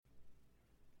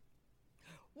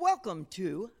Welcome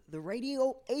to the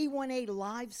Radio A1A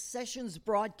Live Sessions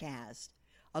broadcast,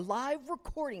 a live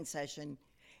recording session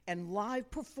and live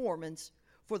performance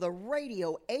for the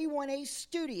Radio A1A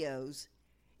studios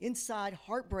inside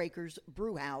Heartbreakers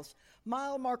Brewhouse,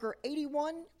 mile marker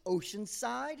 81,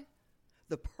 Oceanside,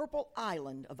 the Purple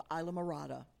Island of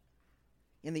Islamorada,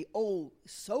 in the old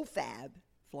SoFab,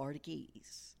 Florida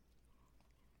Keys.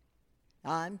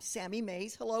 I'm Sammy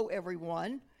Mays. Hello,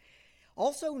 everyone.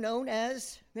 Also known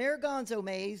as Mayor Gonzo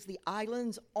Mays, the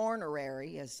island's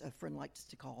honorary, as a friend likes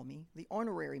to call me, the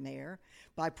honorary mayor,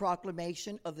 by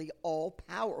proclamation of the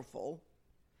all-powerful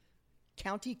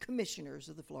county commissioners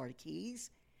of the Florida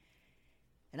Keys.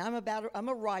 And I'm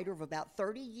a writer of about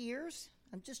 30 years.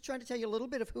 I'm just trying to tell you a little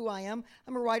bit of who I am.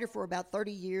 I'm a writer for about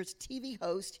 30 years, TV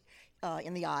host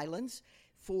in the islands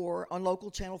on local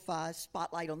Channel 5,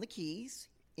 Spotlight on the Keys,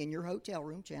 in your hotel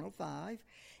room, Channel 5,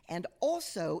 and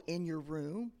also in your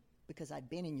room, because I'd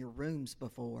been in your rooms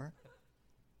before,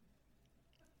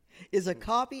 is a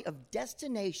copy of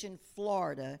Destination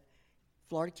Florida,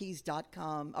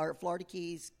 FloridaKeys.com, or Florida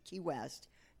Keys Key West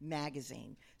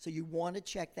magazine. So you want to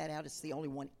check that out. It's the only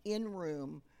one in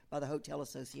room by the Hotel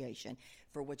Association,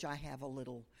 for which I have a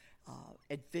little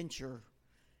adventure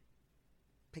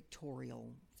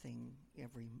pictorial thing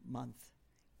every month.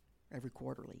 Every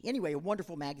quarterly. Anyway, a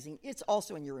wonderful magazine. It's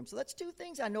also in your room. So that's two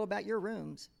things I know about your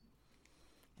rooms.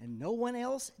 And no one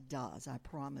else does, I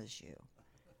promise you.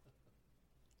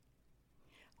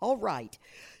 All right.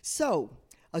 So,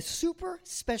 a super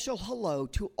special hello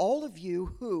to all of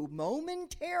you who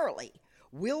momentarily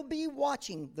will be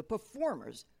watching the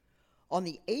performers on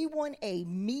the A1A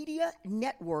Media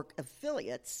Network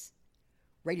affiliates,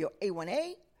 Radio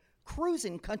A1A,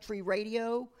 Cruisin' Country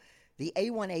Radio, the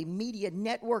A1A Media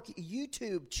Network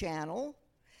YouTube channel,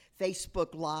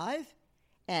 Facebook Live,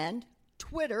 and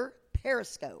Twitter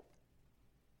Periscope.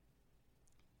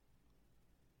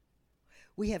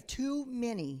 We have too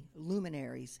many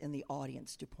luminaries in the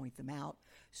audience to point them out,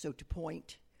 so to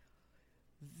point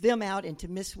them out and to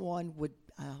miss one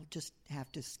I'll just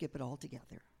have to skip it all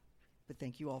together. But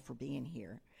thank you all for being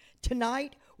here.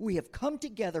 Tonight, we have come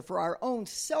together for our own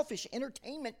selfish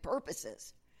entertainment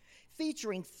purposes,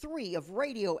 featuring three of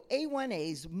Radio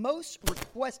A1A's most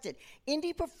requested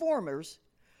indie performers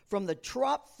from the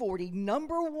Trop 40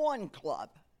 #1 Club.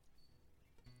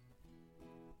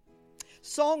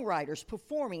 Songwriters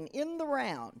performing in the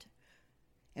round.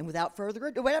 And without further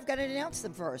ado, wait, I've got to announce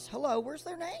them first. Hello, where's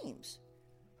their names?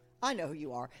 I know who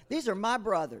you are. These are my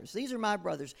brothers.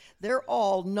 They're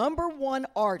all #1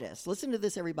 artists. Listen to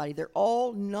this, everybody. They're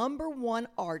all #1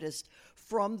 artists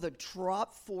from the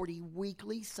Trop 40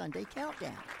 Weekly Sunday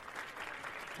Countdown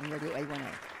on Radio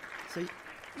A1A. So,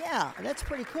 yeah, that's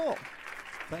pretty cool.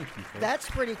 Thank you, folks. That's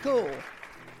pretty cool.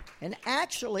 And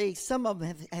actually, some of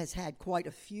them has had quite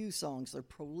a few songs. They're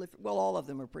prolific. Well, all of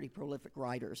them are pretty prolific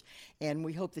writers. And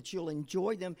we hope that you'll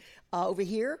enjoy them. Over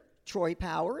here, Troy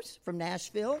Powers from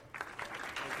Nashville.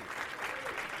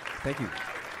 Thank you.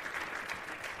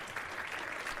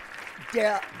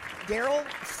 Daryl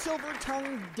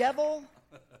Silver-Tongued Devil.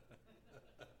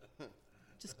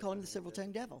 Just call him the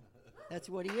Silver-Tongued Devil. That's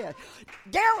what he is.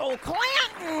 Daryl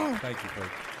Clanton! Thank you, folks.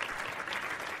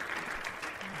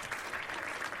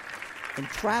 And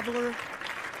Traveler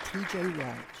T.J.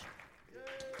 Walsh.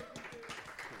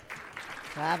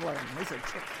 Traveler.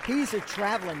 He's a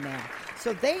traveling man.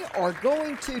 So they are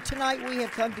going to, tonight we have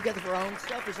come together for our own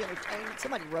selfish entertainment.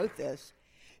 Somebody wrote this.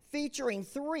 Featuring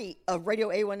three of Radio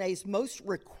A1A's most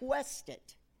requested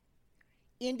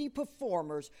indie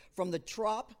performers from the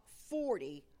Trop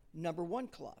 40 #1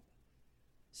 Club.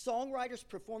 Songwriters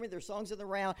performing their songs in the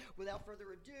round. Without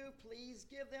further ado, please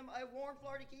give them a warm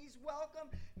Florida Keys welcome,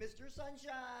 Mr.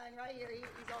 Sunshine, right here. He's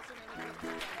also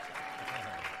named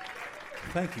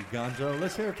Thank you, Gonzo.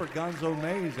 Let's hear it for Gonzo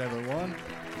Mays, everyone.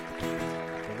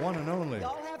 The one and only.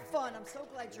 Y'all have fun. I'm so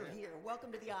glad you're here.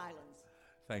 Welcome to the islands.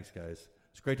 Thanks, guys.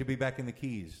 It's great to be back in the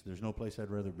Keys. There's no place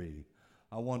I'd rather be.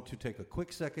 I want to take a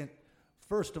quick second.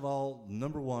 First of all,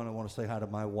 #1, I want to say hi to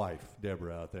my wife,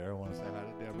 Deborah, out there. I want to say hi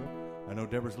to Deborah. I know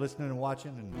Deborah's listening and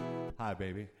watching, and hi,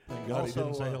 baby. Thank God he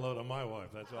didn't say hello to my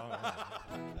wife. That's all.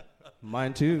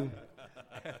 Mine too.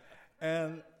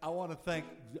 And I want to thank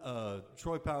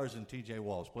Troy Powers and T.J.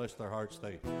 Walsh. Bless their hearts.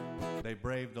 They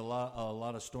braved a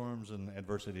lot of storms and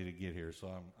adversity to get here. So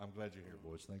I'm glad you're here,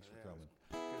 boys. Thanks for coming.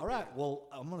 All right. Well,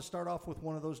 I'm going to start off with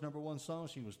one of those #1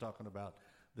 songs she was talking about.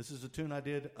 This is a tune a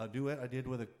duet I did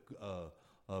with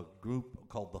a group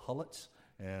called the Hullets.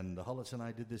 And the Hullets and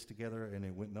I did this together, and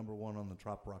it went #1 on the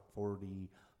Trop Rock 40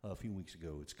 a few weeks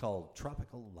ago. It's called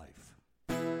Tropical Life.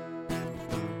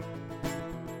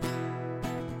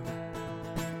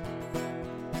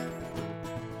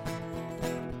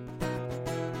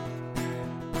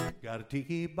 got a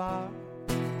tiki bar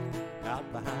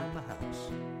out behind the house.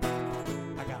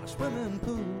 I got a swimming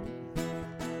pool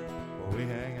where we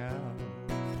hang out.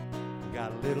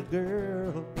 Got a little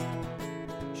girl,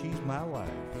 she's my wife.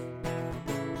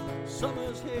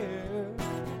 Summer's here,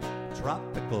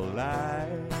 tropical light,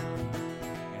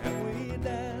 and we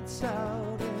dance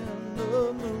out in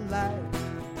the moonlight.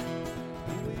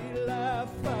 We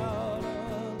laugh out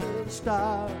under the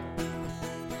stars.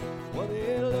 What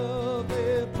a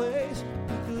lovely place,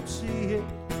 you could see it.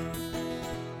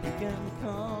 You can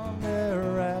come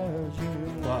there as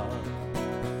you are.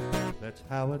 That's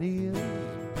how it is.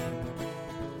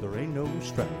 There ain't no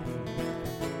strife.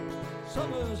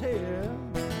 Summer's here,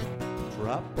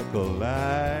 tropical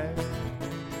life.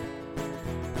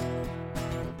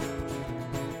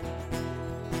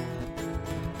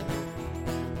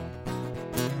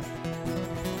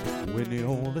 When the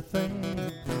only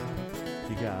thing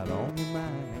you got on your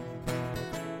mind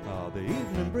are the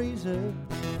evening breezes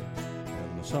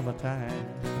and the summertime.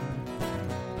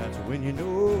 That's when you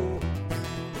know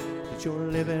that you're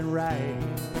living right,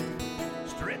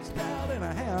 stretched out in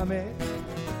a hammock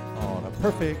on a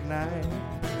perfect night.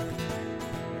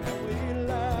 And we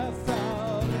laugh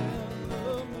out in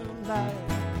the moonlight,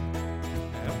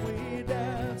 and we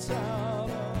dance out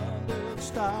under the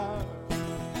stars.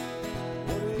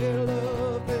 What a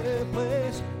lovely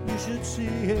place, you should see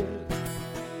it.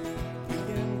 You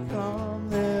can come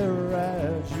there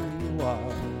as you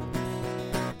are.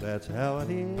 That's how it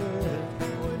is.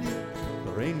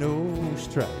 There ain't no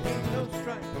strife.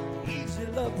 Easy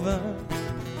loving,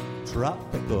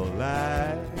 tropical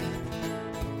life.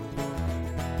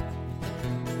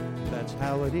 That's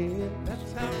how it is.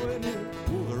 That's how it is.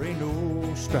 Ooh, there ain't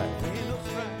no strife. Ain't no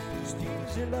strife. Just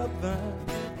easy loving,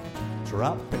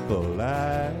 tropical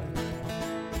life.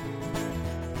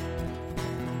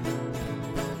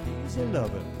 Easy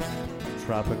loving,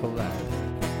 tropical life.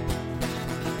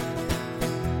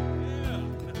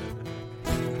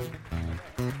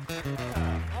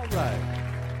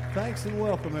 Thanks and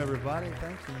welcome, everybody.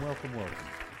 Thanks and welcome.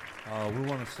 We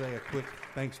want to say a quick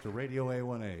thanks to Radio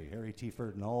A1A, Harry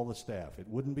Tiford, and all the staff. It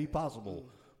wouldn't be possible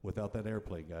without that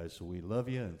airplay, guys, so we love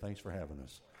you, and thanks for having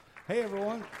us. Hey,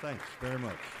 everyone. Thanks very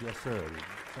much. Yes, sir.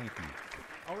 Thank you.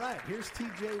 All right, here's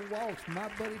T.J. Walsh, my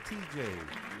buddy T.J.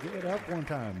 Give it up one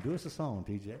time. Do us a song,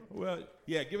 T.J. Well,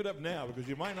 yeah, give it up now, because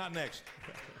you might not next.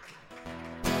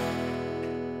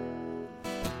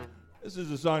 This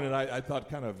is a song that I thought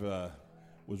kind of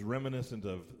was reminiscent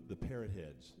of the Parrot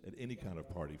Heads at any kind of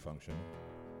party function.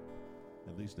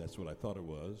 At least that's what I thought it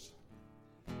was.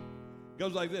 It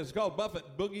goes like this. It's called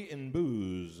Buffett, Boogie, and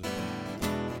Booze.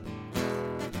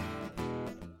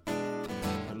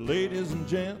 Ladies and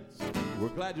gents, we're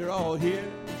glad you're all here.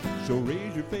 So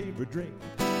raise your favorite drink,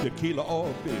 tequila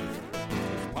or beer.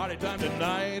 It's party time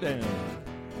tonight and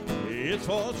it's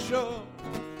for sure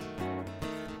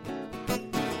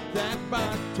that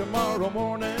by tomorrow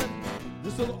morning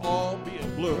this'll all be a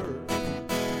blur.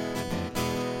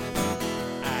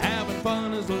 Having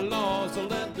fun is the law, so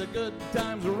let the good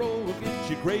times roll. Get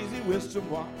you crazy with some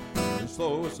wine and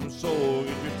slow with some soul.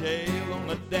 Get your tail on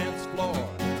the dance floor.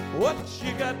 What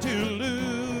you got to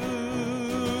lose?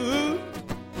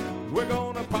 We're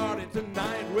gonna party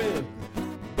tonight with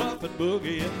Buffett,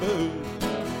 Boogie, and Booze.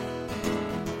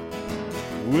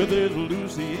 With his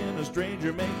Lucy and a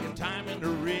stranger making time in the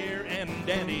rear, and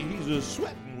Danny, he's a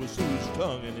sweating with Sue's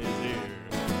tongue in his ear.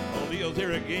 O'Neill's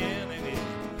here again, and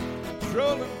he's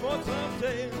trolling for some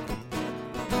tail.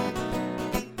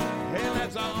 Hey,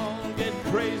 let's all get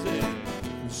crazy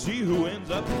and see who ends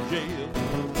up in jail.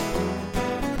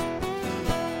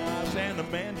 And the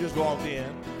man just walked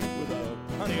in with a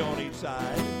honey on each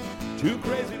side. Two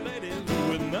crazy ladies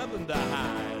with nothing to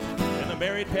hide. And the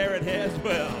married parrot heads,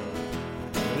 well,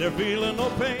 they're feeling no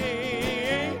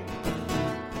pain.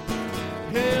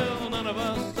 Hell, none of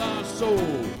us are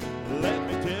sold. Let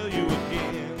me tell you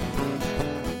again.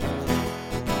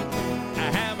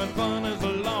 Having fun is the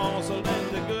law, so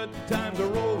let the good times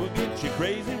roll. We'll get you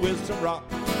crazy with some rock,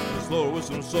 slow with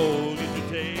some soul. Get your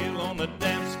tail on the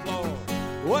dance floor.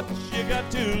 What you got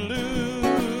to lose?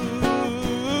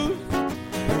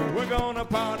 We're gonna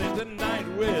party tonight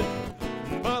with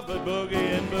Buffett, Boogie,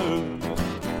 and Booze.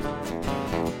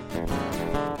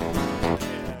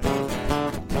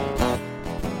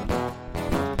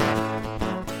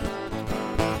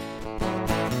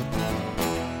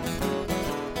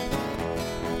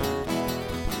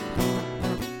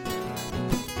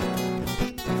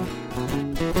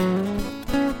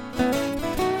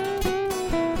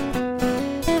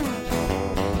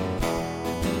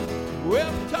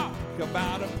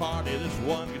 About a party, this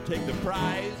one could take the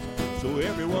prize. So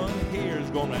everyone here is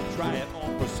gonna try it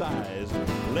on for size.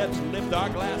 Let's lift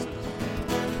our glasses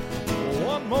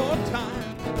one more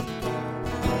time.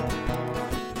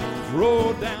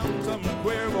 Throw down some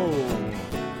Cuervo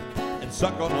and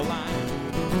suck on the line.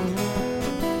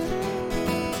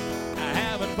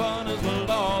 Having fun is the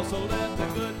law, so let the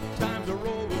good times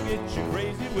roll. We'll get you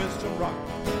crazy with some rock,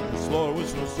 slow with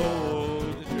some soul.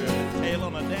 Get your tail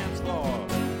on the dance floor.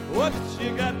 What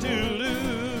you got to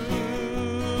lose?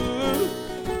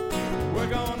 We're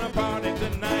gonna party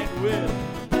tonight with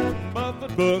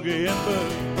Buffett, Boogie, and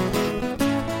Boogie.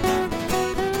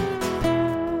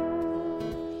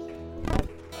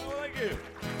 Oh, thank you.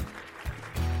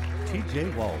 T.J.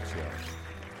 Waltz, y'all.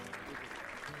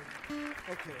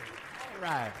 Okay. All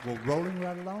right. Well, rolling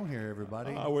right along here,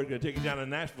 everybody. We're going to take you down to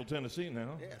Nashville, Tennessee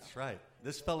now. Yeah, that's right.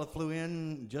 This fella flew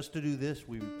in just to do this.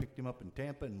 We picked him up in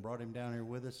Tampa and brought him down here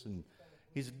with us. And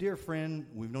he's a dear friend.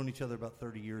 We've known each other about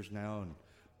 30 years now. And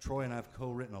Troy and I have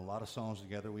co-written a lot of songs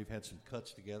together. We've had some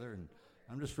cuts together. And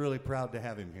I'm just really proud to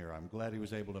have him here. I'm glad he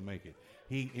was able to make it.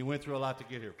 He went through a lot to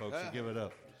get here, folks. So give it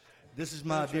up. This is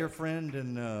my dear friend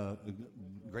and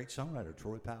great songwriter,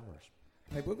 Troy Powers.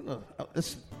 Hey, we're gonna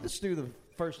let's do the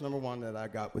first number one that I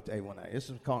got with A1A. This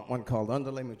is one called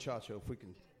Underlay Muchacho. If we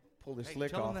can pull this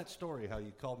lick tell off. him that story, how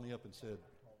you called me up and said.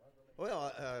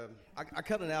 Well, I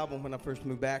cut an album when I first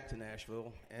moved back to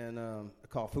Nashville, and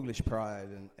called Foolish Pride,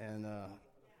 and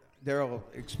Daryl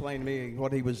explained to me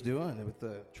what he was doing with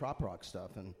the trop rock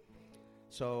stuff, and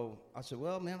so I said,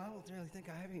 well, man, I don't really think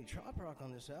I have any trop rock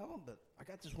on this album, but I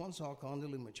got this one song called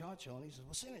Underlay Muchacho, and he said,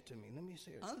 well, send it to me. Let me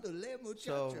see it. Underlay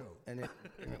Muchacho. So, and it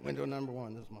went to a number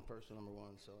one. This is my first number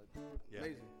one, so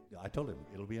amazing. I told him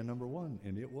it'll be a number one,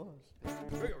 and it was. Here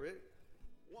we go, ready?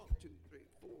 1, 2, 3,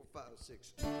 4, 5,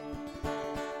 6.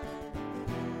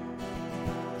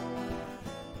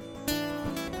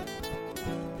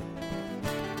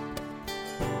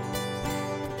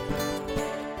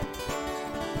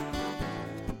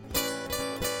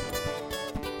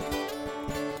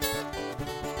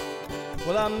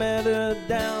 Well, I met her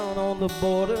down on the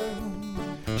border.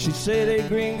 She said, hey,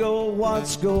 gringo,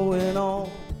 what's going on?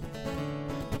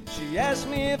 She asked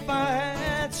me if I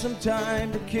had some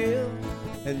time to kill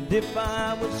and if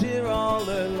I was here all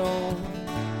alone.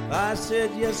 I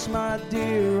said, yes, my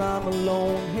dear, I'm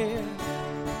alone here,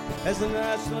 as the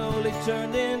night slowly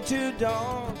turned into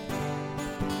dawn.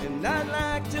 And I'd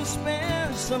like to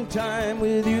spend some time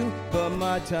with you, but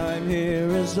my time here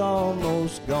is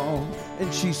almost gone.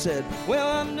 And she said, well,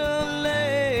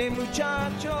 underlay,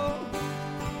 muchacho,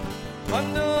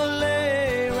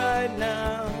 underlay right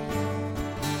now.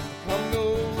 Come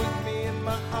go with me in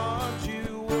my arms,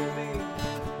 you will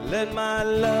be. Let my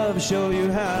love show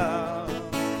you how.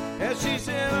 And she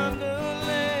said,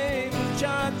 underlay,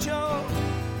 muchacho,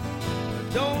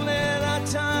 don't let our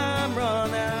time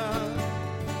run out.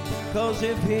 'Cause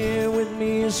if here with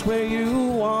me is where you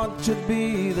want to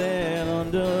be, then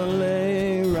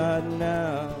underlay right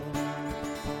now.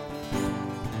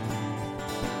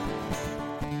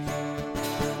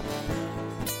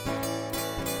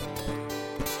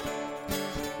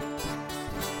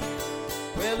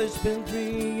 Well, it's been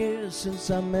 3 years since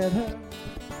I met her,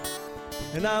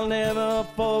 and I'll never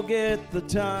forget the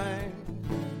time.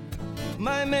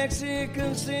 My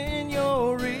Mexican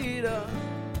senorita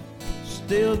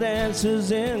still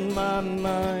dances in my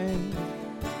mind.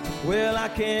 Well, I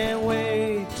can't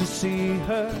wait to see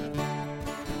her.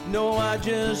 No, I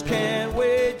just can't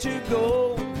wait to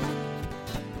go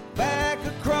back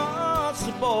across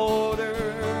the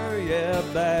border, yeah,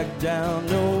 back down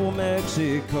to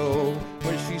Mexico,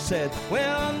 where she said,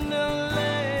 well,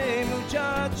 underlay,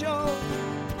 muchacho,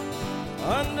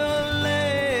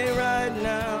 underlay right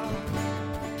now.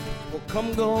 Well,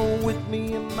 come go with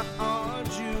me in my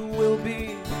arms, you will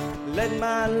be. Let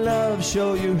my love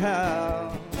show you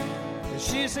how. And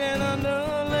she said,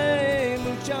 underlay,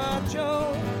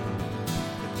 muchacho,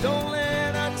 don't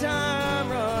let our time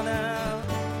run out.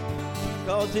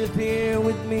 'Cause if here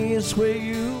with me is where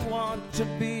you want to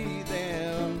be,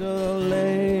 then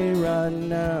underlay right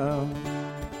now.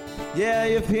 Yeah,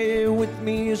 if here with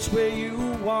me is where you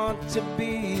want to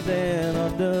be, then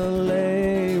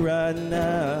underlay right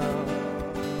now.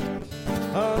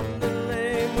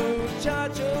 Underlay,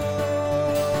 muchacho.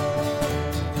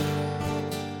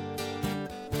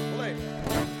 Play.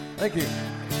 Thank you.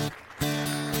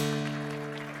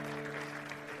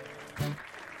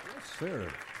 Yes, sir.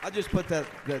 I just put that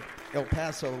El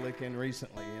Paso lick in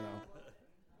recently, you know.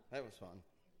 That was fun.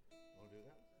 Want to do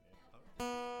that?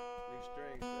 New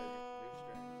strings, baby. New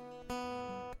strings.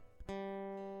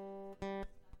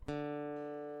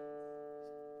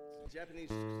 It's a Japanese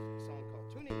song called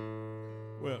Tuning.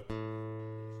 Well,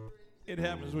 it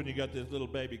happens when you got this little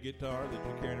baby guitar that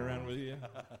you're carrying around with you.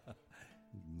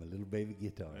 My little baby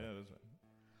guitar. Yeah, that's right.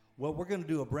 Well, we're going to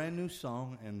do a brand new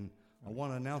song, and I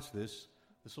want to announce this.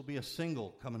 This will be a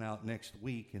single coming out next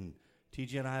week, and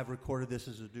TJ and I have recorded this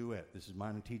as a duet. This is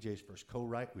mine and TJ's first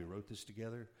co-write. We wrote this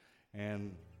together,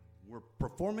 and we're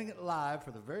performing it live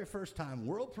for the very first time,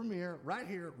 world premiere, right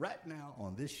here, right now,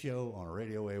 on this show on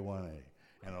Radio A1A.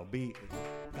 And it'll be,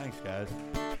 thanks, guys.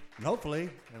 And hopefully,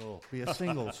 it'll be a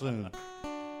single soon.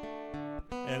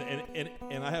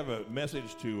 And I have a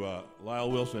message to Lyle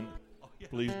Wilson.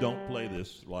 Please don't play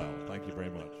this, Lyle. Thank you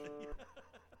very much.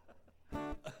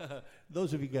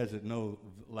 Those of you guys that know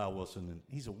Lyle Wilson, and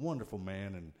he's a wonderful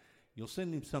man, and you'll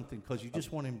send him something because you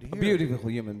just want him to hear A beautiful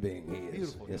human being he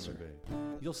is. Beautiful yes, human sir.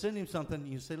 being. You'll send him something,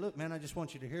 and you say, look, man, I just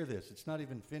want you to hear this. It's not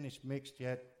even finished, mixed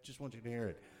yet. Just want you to hear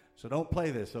it. So don't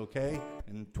play this, okay?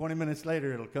 And 20 minutes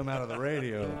later, it'll come out of the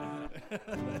radio.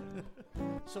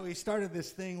 So he started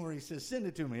this thing where he says, send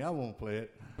it to me. I won't play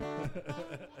it.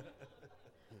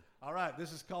 All right,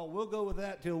 this is called We'll Go With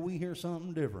That Till We Hear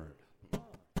Something Different.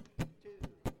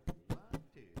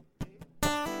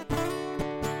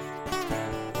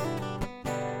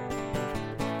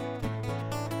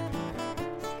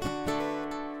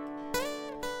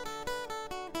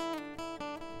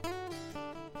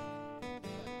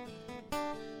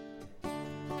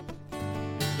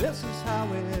 This is how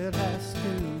it has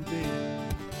to be.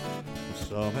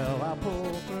 Somehow I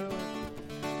pull through.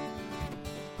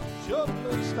 Sure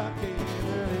looks like a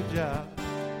dirty job,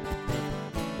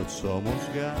 but someone's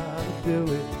got to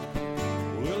do it.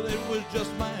 Well, it was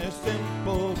just my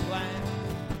simple plan,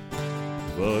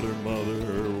 but her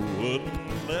mother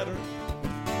wouldn't let her.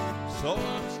 So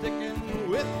I'm sticking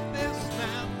with this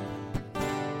now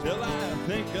till I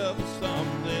think of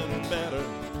something better.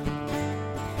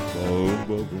 Boom,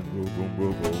 boom, boom, boom, boom,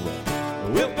 boom,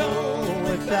 boom. We'll go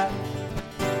with that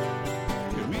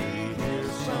till we hear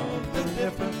something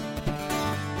different.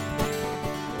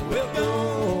 We'll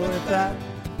go with that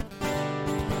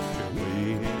till we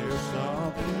hear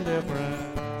something different.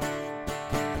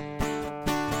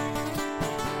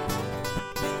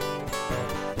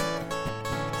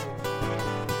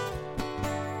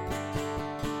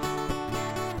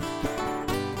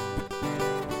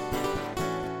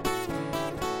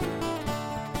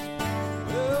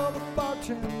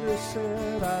 Bartender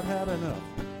said I'd had enough,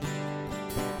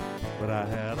 but I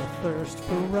had a thirst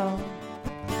for rum.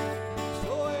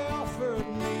 So he offered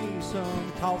me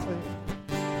some coffee,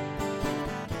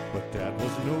 but that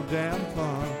was no damn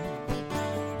fun.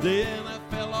 Then I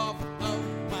fell off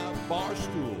of my bar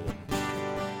stool,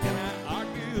 and I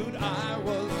argued I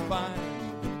was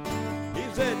fine. He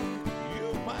said,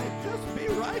 you might just be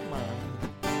right, man,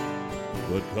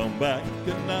 but come back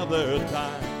another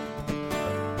time.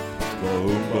 Boom,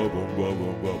 boom, boom, boom,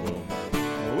 boom, boom, boom.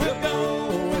 We'll go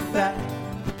with that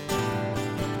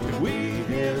when we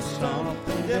hear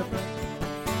something different.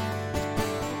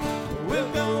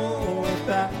 We'll go with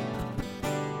that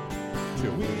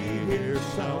till we hear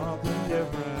something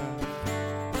different.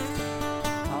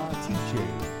 TJ.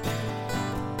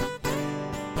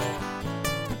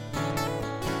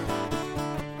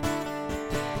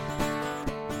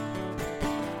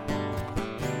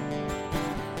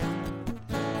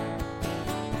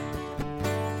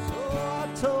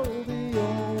 Told the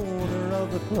owner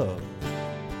of the club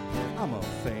I'm a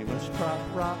famous trop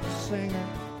rock singer,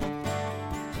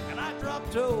 and I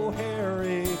dropped old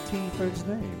Harry Tieford's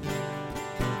name.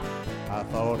 I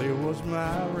thought he was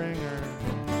my ringer.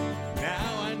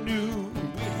 Now I knew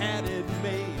we had it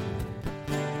made,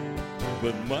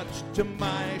 but much to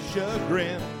my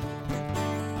chagrin,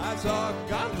 I saw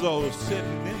Gonzo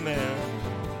sitting in there,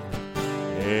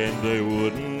 and they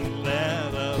wouldn't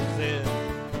let us in.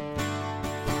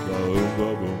 Boom,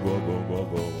 boom, boom, boom, boom, boom,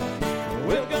 boom.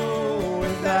 We'll go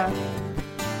with that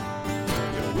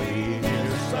till we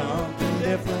hear something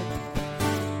different.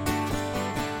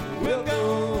 We'll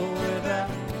go with that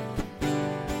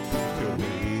till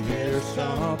we hear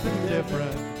something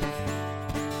different.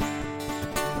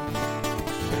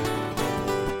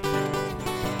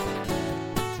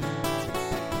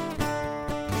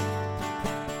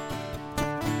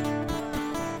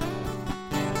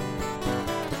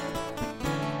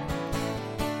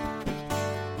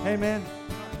 Hey man,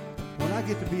 when I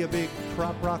get to be a big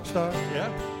trop rock star,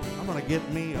 Yeah? I'm gonna get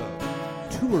me a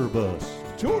tour bus.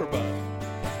 Tour bus.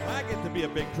 When I get to be a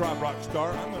big trop rock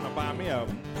star, I'm going to buy me a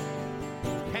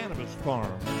cannabis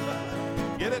farm.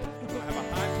 Get it? We'll have a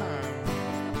high time.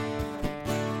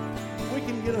 We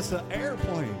can get us an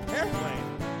airplane. Airplane.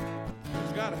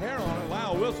 It's got hair on it.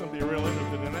 Lyle Wilson would be real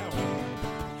interested in that one.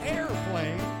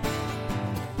 Airplane?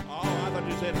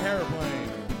 somebody said airplane.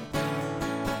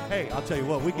 Hey, I'll tell you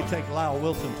what, we could take Lyle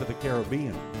Wilson to the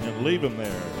Caribbean. And leave him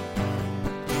there.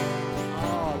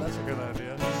 Oh, that's a good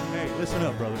idea. Hey, listen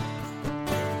up, brother.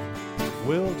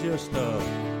 We'll just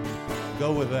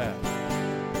go with that.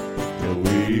 Till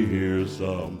we hear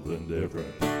something different.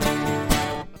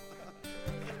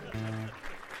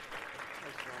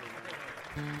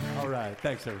 All right.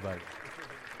 Thanks, everybody.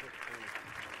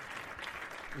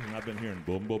 And I've been hearing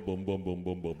boom, boom, boom, boom, boom,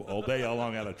 boom, boom all day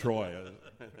along out of Troy.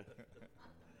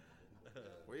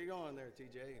 Where you going there,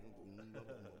 TJ?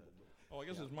 Oh, I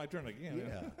guess it's my turn again.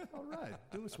 Yeah. All right.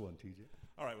 Do us one, TJ.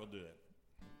 All right, we'll do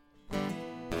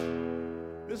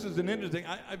that. This is an interesting.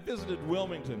 I visited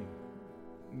Wilmington,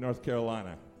 North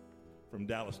Carolina, from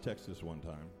Dallas, Texas one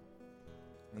time.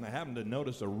 And I happened to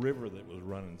notice a river that was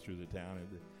running through the town.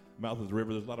 At the mouth of the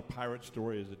river, there's a lot of pirate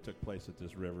stories that took place at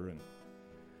this river. And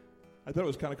I thought it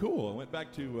was kind of cool. I went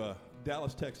back to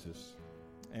Dallas, Texas,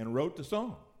 and wrote the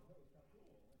song.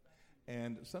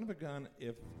 And son of a gun,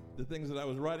 if the things that I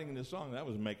was writing in this song that I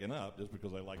was making up just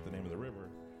because I liked the name of the river,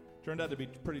 turned out to be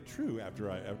pretty true after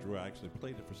I actually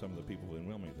played it for some of the people in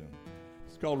Wilmington.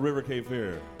 It's called River Cape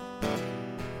Fear.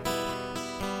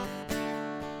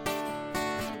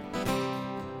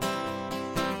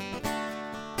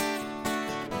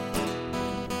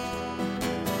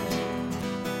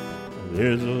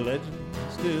 There's a legend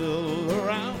still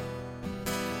around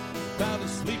about a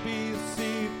sleepy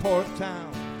seaport town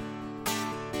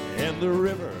and the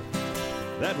river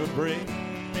that would bring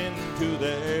into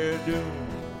their doom.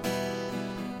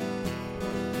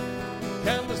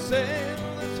 And the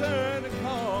sailors heard a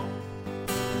call,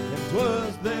 and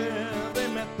 'twas there they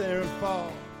met their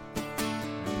fall.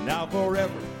 Now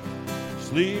forever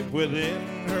sleep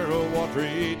within her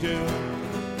watery tomb.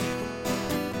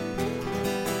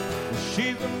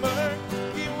 She's a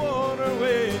murky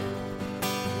waterway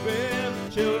where the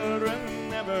children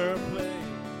never play.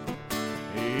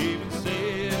 Even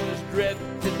sailors dread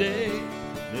today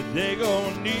that they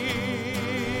gon'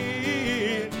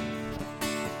 need.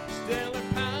 Still her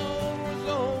power is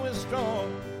always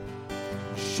strong.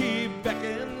 She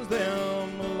beckons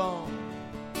them along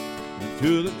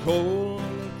to the cold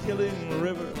and killing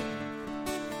river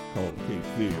called Cape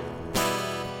Fear.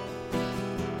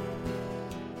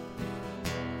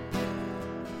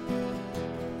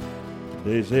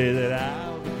 They say that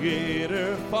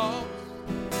Alligator Falls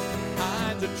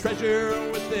hides a treasure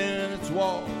within its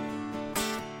walls,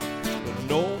 but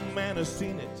no man has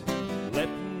seen it. Let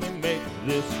me make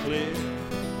this clear.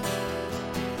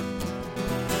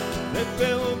 They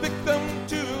fell victim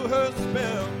to her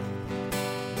spell,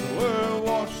 were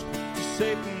washed to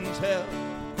Satan's hell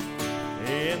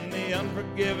in the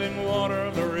unforgiving water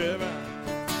of the river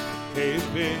Cape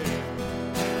Fear.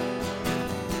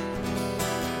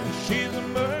 She's a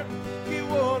murky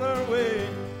waterway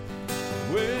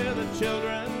where the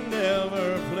children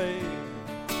never play.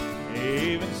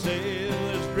 Even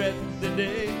sailors dread the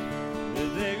day that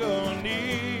they gon'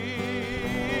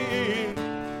 need.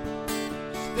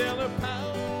 Still her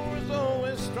power is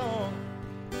always strong.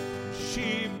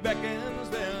 She beckons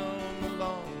them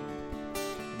along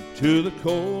to the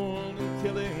cold and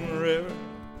killing river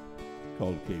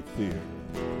called Cape Fear.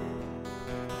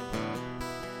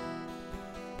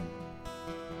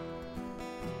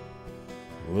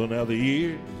 Well, now the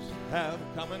years have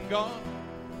come and gone,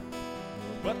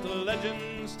 but the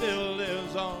legend still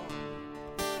lives on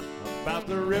about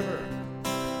the river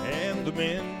and the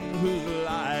men whose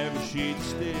lives she'd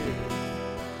steer.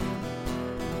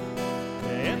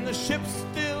 And the ships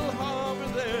still harbor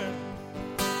there,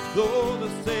 though the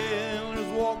sailors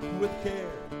walk with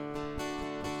care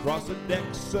across the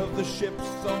decks of the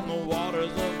ships on the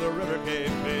waters of the river Cape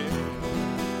Fear.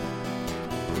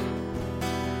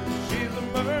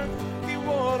 Murky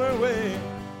waterway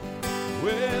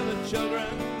where the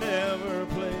children never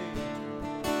play.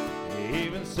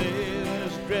 Even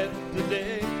sailors dread the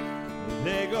day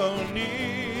they gon'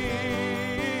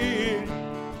 need.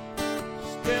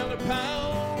 Still her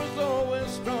power is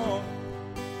always strong.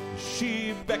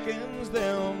 She beckons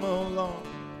them along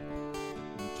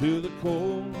to the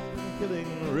cold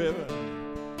killing river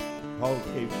called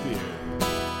Cape Fear.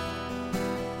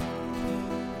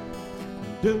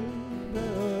 Do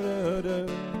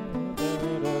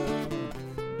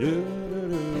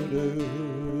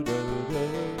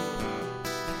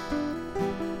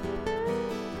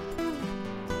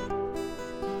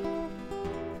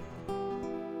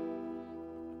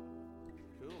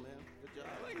Cool, man. Good job.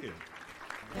 Thank you.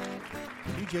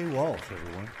 TJ Walsh,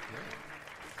 everyone.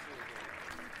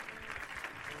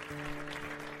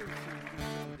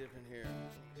 Different here.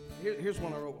 Here's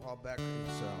one I wrote a while back.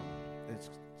 It's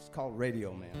called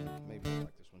Radio Man. Maybe you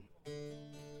like this one.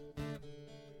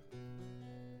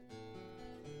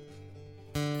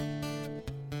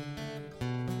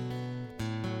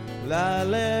 Well, I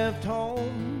left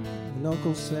home and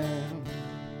Uncle Sam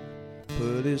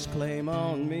put his claim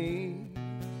on me,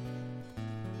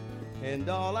 and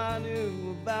all I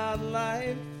knew about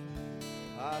life,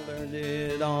 I learned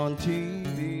it on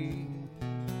TV.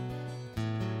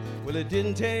 Well, it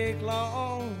didn't take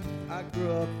long, I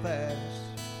grew up fast,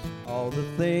 all the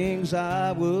things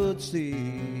I would see.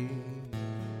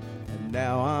 And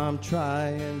now I'm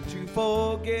trying to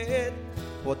forget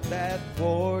what that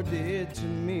war did to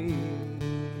me.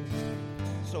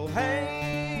 So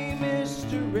hey,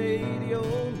 Mr. Radio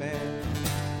Man,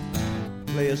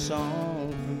 play a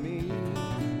song for me.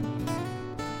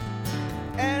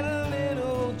 And a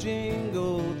little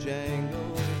jingle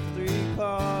jangle,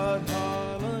 3-part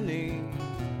harmony.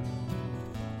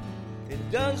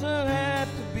 It doesn't have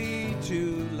to be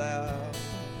too loud,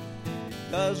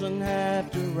 it doesn't have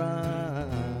to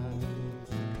rhyme.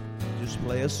 Just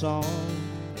play a song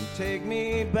and take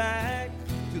me back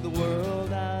to the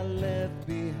world I left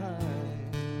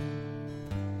behind.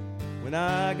 When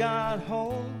I got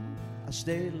home, I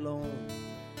stayed alone,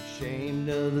 ashamed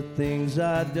of the things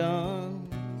I'd done.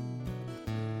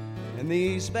 And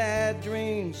these bad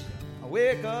dreams, I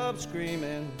wake up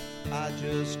screaming, I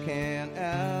just can't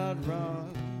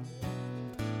outrun.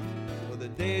 Well, the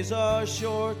days are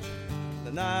short,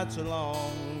 the nights are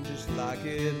long, just like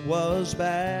it was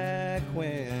back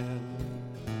when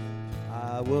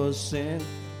I was sent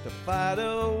to fight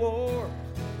a war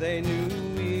they knew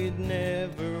we'd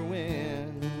never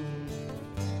win.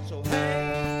 So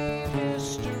hey,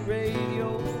 Mr.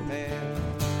 Radio Man,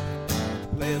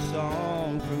 play a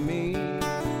song for me.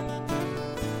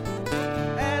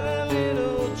 And a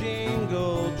little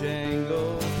jingle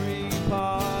jangle,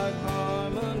 3-part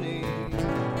harmony.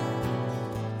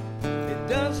 It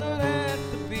doesn't have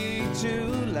to be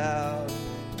too loud,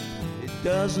 it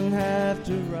doesn't have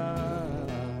to rhyme.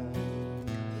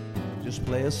 Just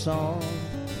play a song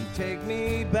and take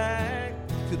me back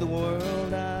to the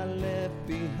world I left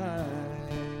behind.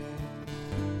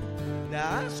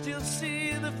 Now I still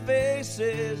see the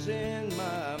faces in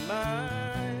my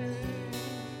mind,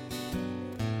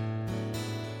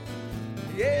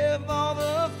 yeah, of all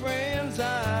the friends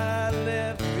I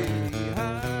left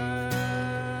behind.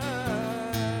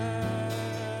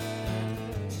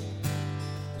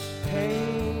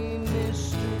 Hey,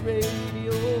 Mr.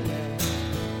 Radio Man,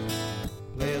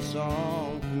 play a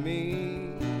song for me.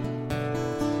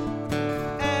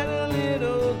 And a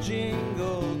little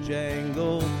jingle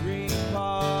jangle,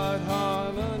 3-part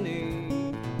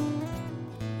harmony.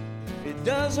 It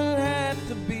doesn't have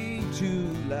to be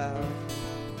too loud,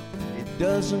 it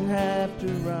doesn't have to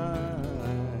rhyme.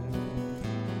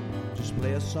 Just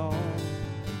play a song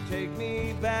and take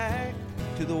me back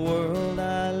to the world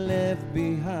I left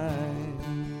behind.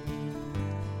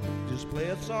 Just play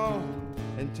a song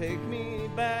and take me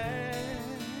back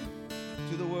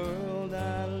to the world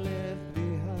I left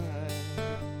behind.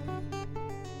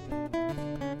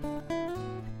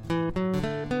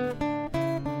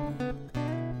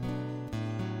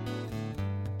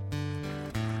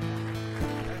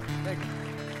 Thank you.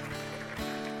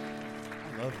 I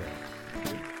love that.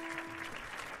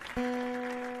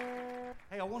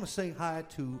 Hey, I want to say hi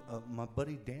to my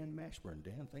buddy Dan Mashburn.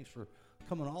 Dan, thanks for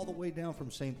coming all the way down from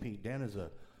St. Pete. Dan is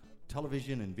a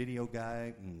television and video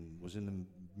guy and was in the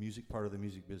music part of the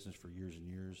music business for years and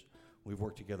years. We've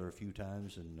worked together a few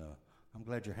times, and I'm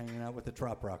glad you're hanging out with the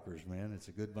Trop Rockers, man. It's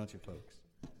a good bunch of folks.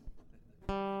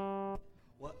 Well,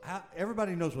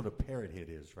 everybody knows what a parrot head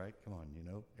is, right? Come on, you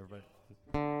know, everybody.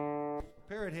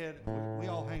 Parrot head, we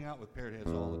all hang out with parrot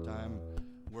heads all the time.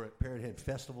 We're at parrot head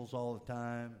festivals all the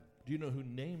time. Do you know who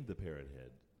named the Parrot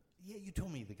Head? Yeah, you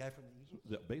told me, the guy from the Eagles.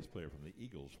 The bass player from the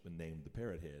Eagles been named the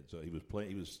Parrot Head. So he was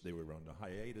playing. They were on a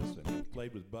hiatus, and he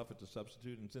played with Buffett, the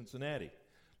substitute in Cincinnati.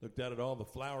 Looked out at all the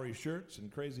flowery shirts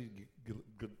and crazy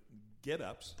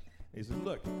get-ups. He said,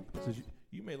 "Look," he says,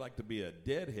 "you may like to be a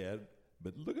deadhead,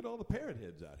 but look at all the parrot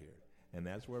heads out here." And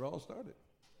that's where it all started.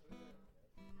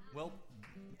 Well,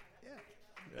 yeah.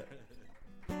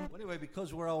 Well, anyway,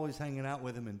 because we're always hanging out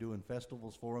with him and doing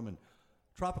festivals for him, and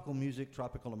tropical music,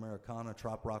 tropical Americana,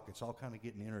 trop rock, it's all kind of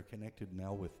getting interconnected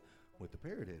now with the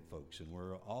Parrot Head folks, and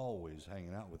we're always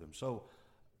hanging out with them. So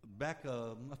back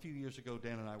a few years ago,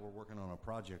 Dan and I were working on a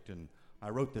project, and I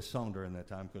wrote this song during that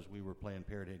time because we were playing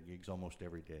Parrot Head gigs almost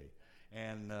every day.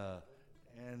 And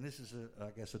this is,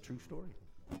 I guess, a true story.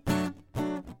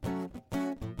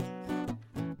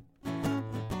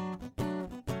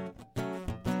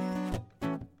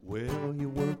 Well, you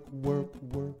work,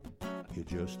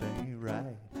 just ain't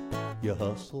right. You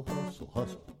hustle, hustle,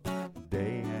 hustle,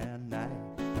 day and night.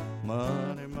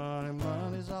 Money, money,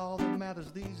 money's all that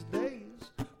matters these days.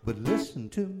 But listen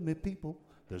to me, people,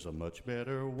 there's a much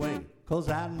better way. 'Cause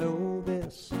I know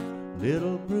this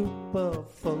little group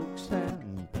of folks,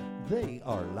 and they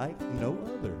are like no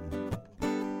other.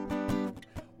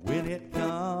 When it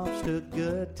comes to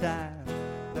good times,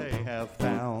 they have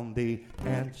found the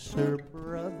answer,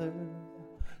 brother.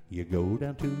 You go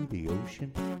down to the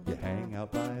ocean, you hang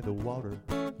out by the water,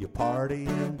 you party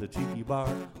in the tiki bar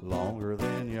longer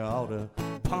than you oughta.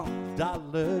 Pump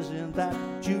dollars in that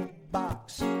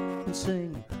jukebox and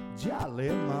sing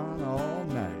Jolly Man all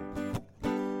night.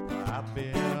 I've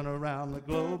been around the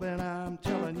globe and I'm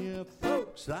telling you,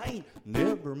 folks, I ain't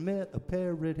never met a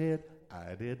parrot head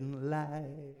I didn't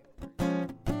like.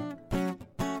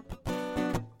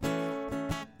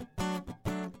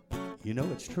 You know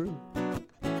it's true.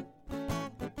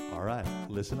 All right,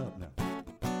 listen up now.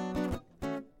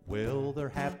 Well, they're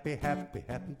happy, happy,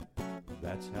 happy.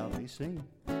 That's how they seem.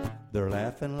 They're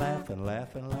laughing, laughing,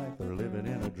 laughing like they're living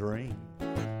in a dream.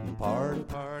 And party,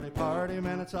 party, party,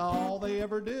 man, it's all they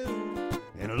ever do.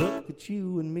 And look at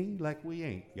you and me like we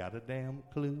ain't got a damn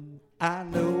clue. I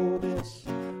know this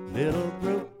little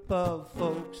group of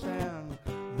folks, and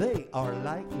they are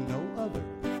like no other.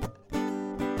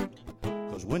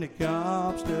 'Cause when it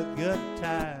comes to good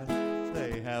times,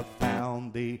 they have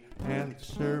found the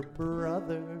answer,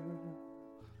 brother.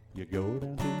 You go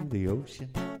down to the ocean,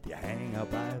 you hang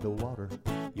out by the water,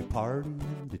 you party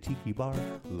in the tiki bar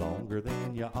longer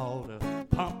than you oughta.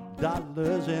 Pump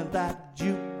dollars in that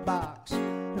jukebox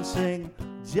and sing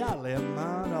Jolly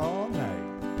Man all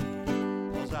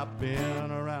night. 'Cause I've been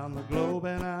around the globe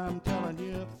and I'm telling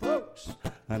you, folks,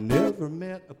 I never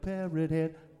met a parrot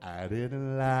head I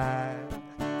didn't like.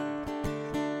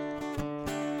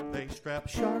 They strap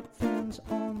shark fins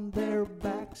on their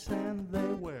backs and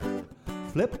they wear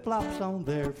flip-flops on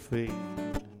their feet.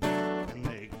 And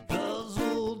they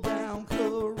guzzle down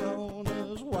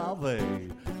Coronas while they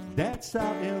dance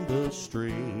out in the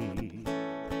street.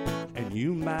 And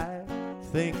you might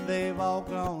think they've all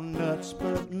gone nuts,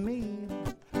 but me,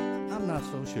 I'm not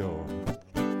so sure.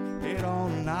 They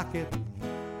don't knock it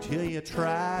till you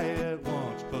try it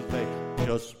once, 'cause they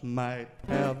just might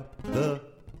have the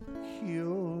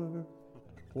cure.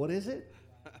 What is it?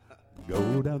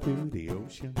 Go down to the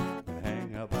ocean and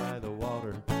hang out by the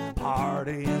water,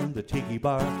 party in the tiki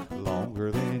bar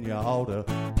longer than you oughta.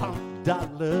 Pump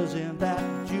dollars in that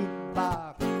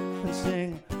jukebox and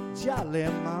sing Jolly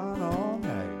Man all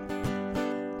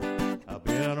night. I've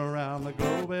been around the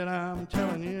globe and I'm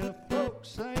telling you,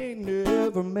 folks, I ain't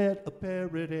never met a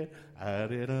parrot head I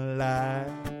didn't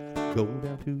like. Go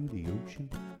down to the ocean,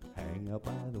 hang out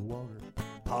by the water,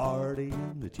 party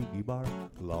in the tiki bar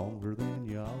longer than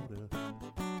you oughta.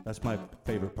 That's my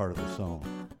favorite part of the song.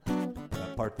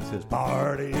 That part that says,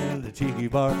 party in the tiki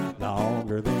bar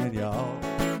longer than you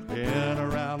oughta. Been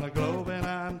around the globe and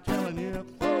I'm telling you,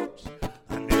 folks,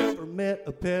 I never met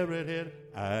a parrot head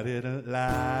I didn't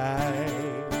like.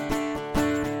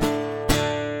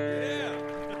 Yeah.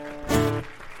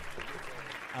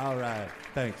 All right,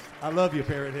 thanks. I love you,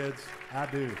 parrot heads. I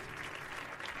do.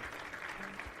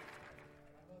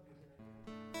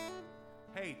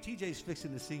 Hey, TJ's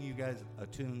fixing to sing you guys a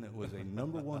tune that was a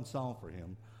 #1 song for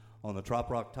him on the Trop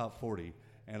Rock Top 40,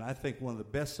 and I think one of the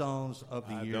best songs of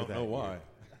the year. I don't know why.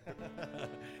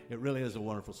 It really is a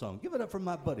wonderful song. Give it up for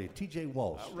my buddy, TJ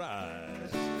Walsh. All right.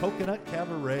 Coconut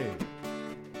Cabaret.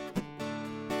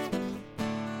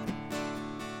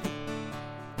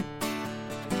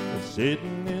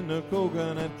 Sitting in the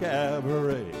Coconut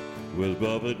Cabaret with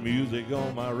buffet music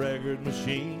on my record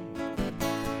machine,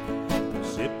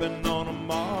 sipping on a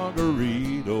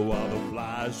margarita while the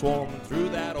flies swarming through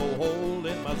that old hole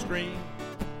in my screen.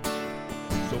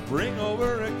 So bring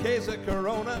over a case of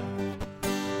Corona,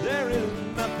 there is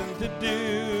nothing to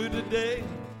do today.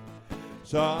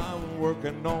 So I'm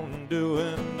working on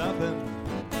doing nothing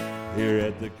here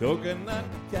at the Coconut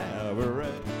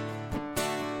Cabaret.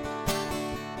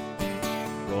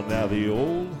 Well, now the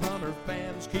old Hunter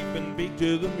fans keeping beat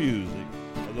to the music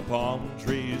of the palm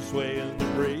trees swaying the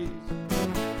breeze.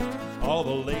 All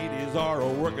the ladies are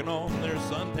working on their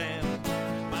suntans.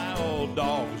 My old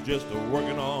dog's just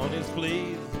working on his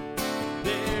fleas.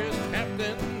 There's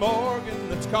Captain Morgan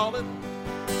that's calling,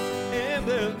 and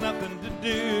there's nothing to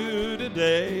do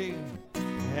today.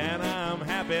 And I'm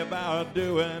happy about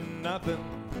doing nothing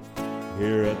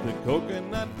here at the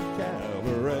Coconut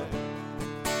Cabaret.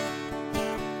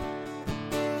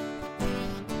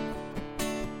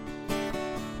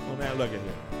 Well, now look at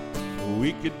here.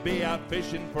 We could be out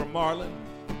fishing for marlin,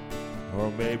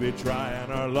 or maybe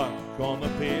trying our luck on the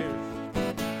pier.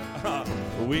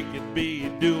 We could be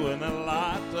doing a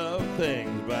lot of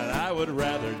things, but I would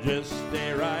rather just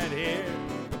stay right here.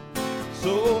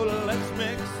 So let's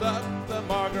mix up the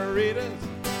margaritas.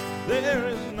 There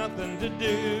is nothing to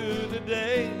do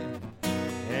today,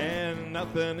 and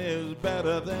nothing is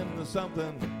better than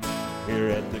something here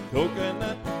at the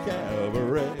Coconut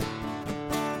Cabaret.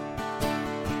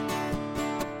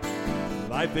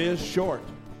 Life is short,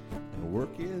 and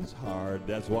work is hard.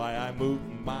 That's why I moved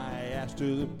my ass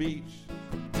to the beach.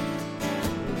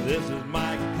 This is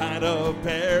my kind of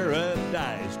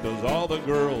paradise, 'cause all the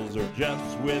girls are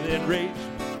just within reach.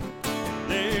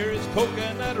 There's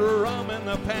coconut rum in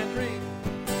the pantry,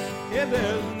 yeah,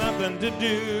 there's nothing to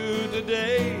do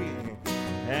today,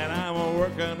 and I'm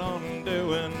working on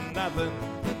doing nothing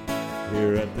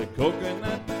here at the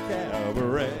Coconut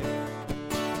Cabaret.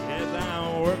 Yes,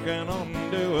 I'm working on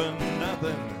doing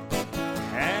nothing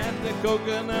at the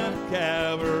Coconut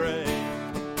Cabaret.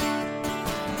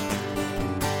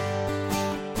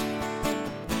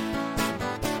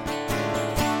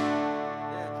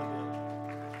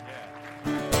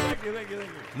 Thank you.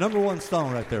 Number one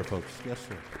song right there, folks. Yes,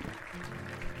 sir.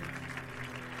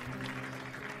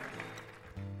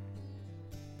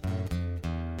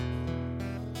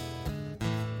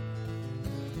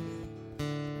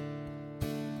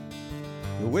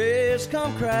 The waves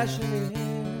come crashing in,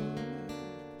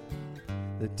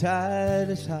 the tide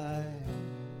is high,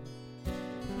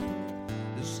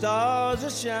 the stars are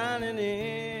shining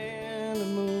in the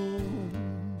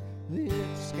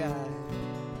moonlit sky.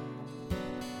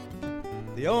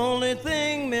 The only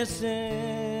thing missing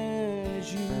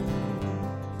is you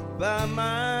by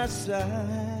my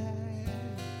side,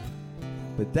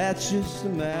 but that's just a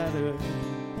matter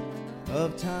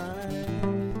of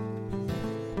time.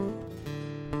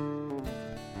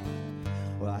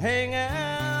 Well, I hang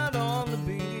out on the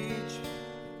beach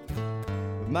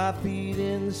with my feet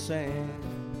in the sand.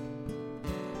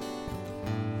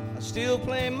 I still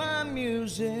play my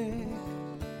music,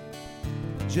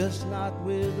 just not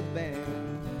with a band.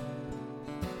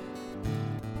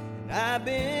 And I've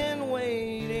been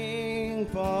waiting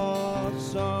for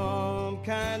some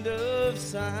kind of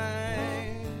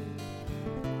sign,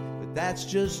 but that's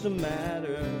just a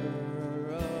matter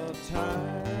of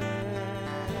time.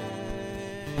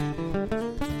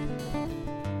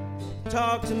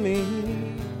 Talk to me,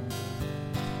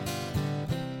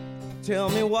 tell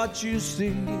me what you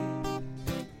see.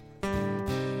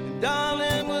 And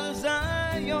darling, was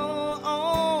I your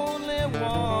only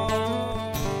one?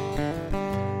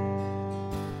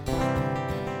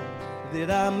 Did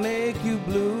I make you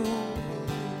blue,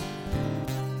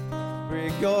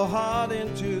 break your heart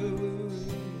in two?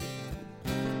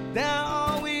 Now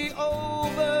are we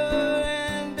over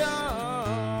and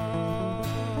done?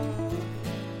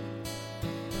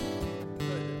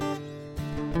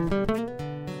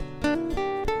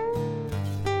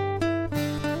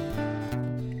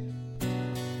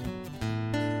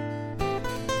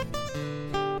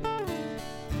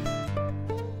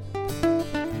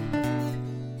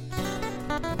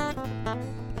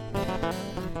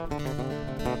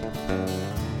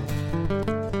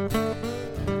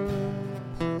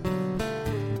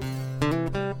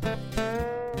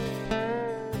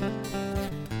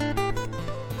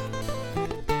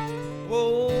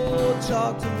 Oh,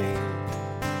 talk to me,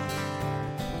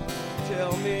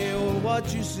 tell me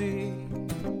what you see.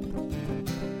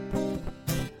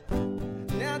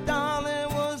 Now,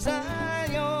 darling, was I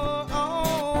your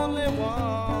only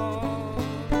one?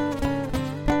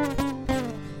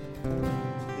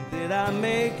 Did I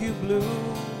make you blue,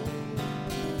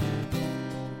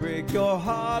 break your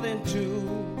heart in two?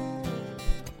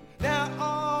 Now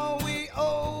are we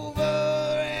over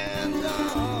and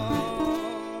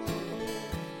done?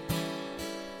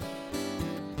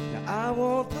 Now I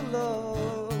want the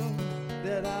love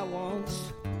that I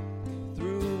once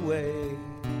threw away.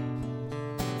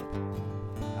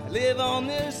 I live on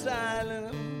this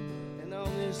island, and on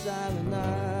this island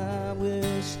I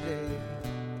will stay.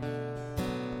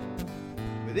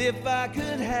 But if I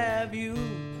could have you,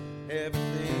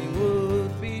 everything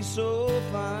would be so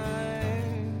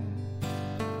fine.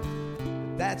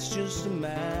 But that's just a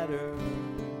matter,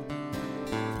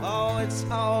 oh, it's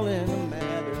all in a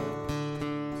matter.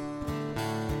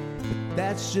 But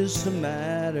that's just a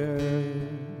matter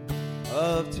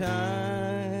of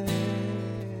time.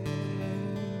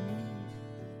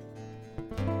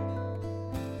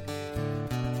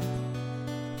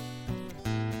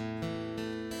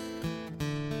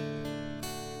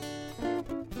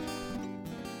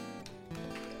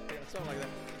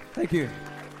 Thank you.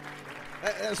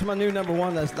 That's my new number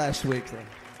one. That's last week. So.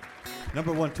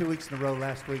 Number one 2 weeks in a row,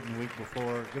 last week and the week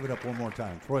before. Give it up one more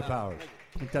time. Troy Powers.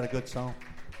 Ain't that a good song?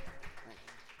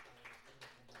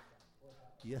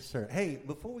 Yes, sir. Hey,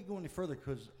 before we go any further,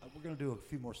 because we're going to do a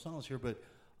few more songs here, but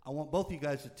I want both of you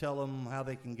guys to tell them how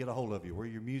they can get a hold of you, where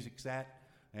your music's at,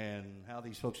 and how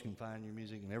these folks can find your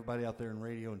music, and everybody out there in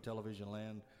radio and television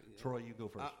land. Troy, you go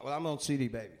first. Well, I'm on CD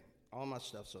Baby. All my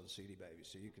stuff's on CD Baby,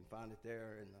 so you can find it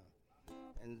there.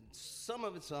 And some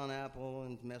of it's on Apple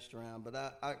and messed around, but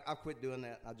I quit doing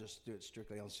that. I just do it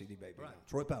strictly on CD Baby. Right.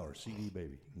 Troy Powers, CD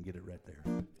Baby. You can get it right there.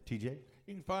 TJ?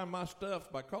 You can find my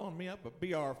stuff by calling me up at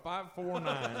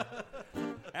BR549.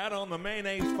 Out on the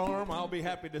mayonnaise farm, I'll be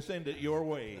happy to send it your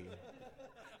way.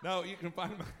 No, you can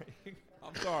find my...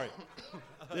 I'm sorry.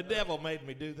 The devil made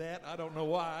me do that. I don't know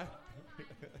why.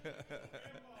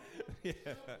 Yeah.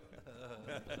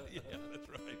 Yeah, that's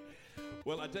right.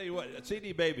 Well, I tell you what,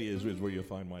 CD Baby is where you'll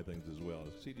find my things as well.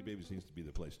 CD Baby seems to be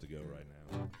the place to go right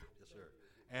now. Yes, sir.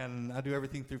 And I do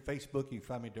everything through Facebook. You can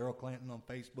find me, Daryl Clanton, on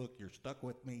Facebook. You're stuck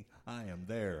with me. I am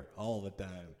there all the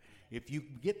time. If you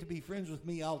get to be friends with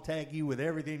me, I'll tag you with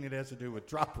everything that has to do with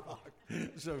Trop Rock.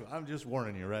 So I'm just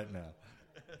warning you right now.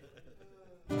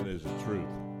 That is the truth.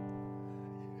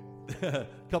 A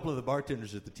couple of the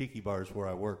bartenders at the tiki bars where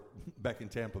I work back in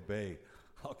Tampa Bay,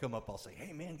 I'll come up, I'll say,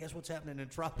 hey, man, guess what's happening in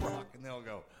Trop Rock? And they'll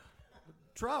go,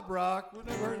 Trop Rock? We've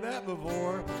never heard that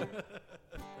before.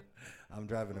 I'm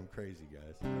driving them crazy,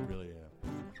 guys. I really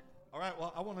am. All right,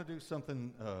 well, I want to do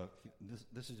something.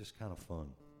 This is just kind of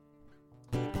fun.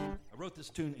 I wrote this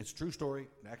tune. It's a true story.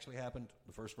 It actually happened.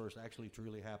 The first verse actually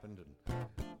truly happened. And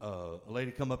a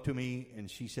lady come up to me,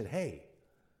 and she said, hey,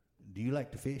 do you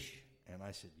like to fish? And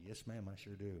I said, yes, ma'am, I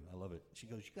sure do. I love it. She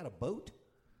goes, you got a boat?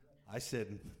 I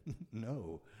said,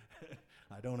 no,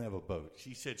 I don't have a boat.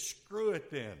 She said, screw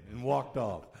it then, and walked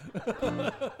off. You got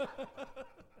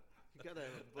to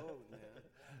have a boat, man.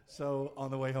 So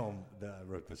on the way home, I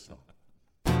wrote this song.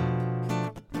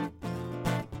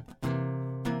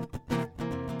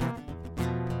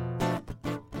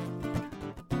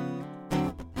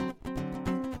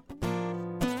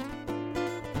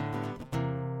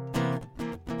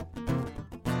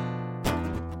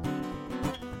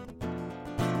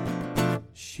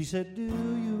 She said, do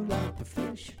you like to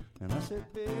fish? And I said,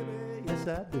 baby, yes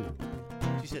I do.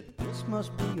 She said, this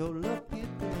must be your lucky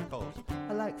day, 'cause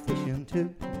I like fishing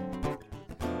too.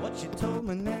 What she told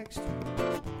me next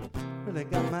really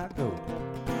got my goat.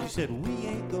 She said, we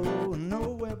ain't going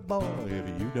nowhere, boy,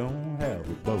 if you don't have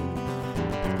a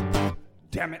boat.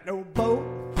 Damn it, no boat.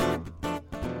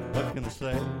 What can I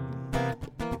say?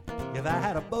 If I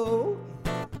had a boat,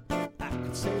 I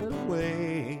could sail it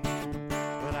away.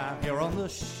 But I'm here on the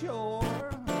shore,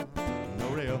 no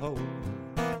real hope.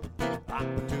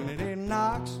 Opportunity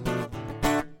knocks,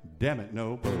 damn it,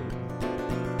 no boat.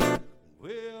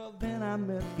 Well, then I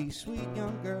met these sweet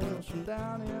young girls from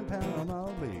down in Panama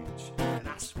Beach. And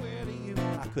I swear to you,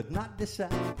 I could not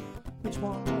decide which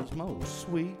one was most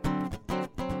sweet.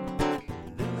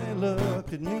 Then they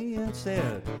looked at me and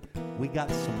said, we got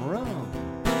some rum,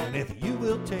 and if you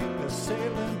will take a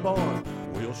sailing, boy,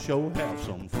 we'll sure have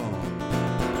some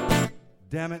fun.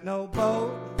 Damn it, no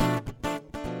boat.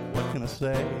 What can I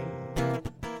say?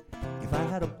 If I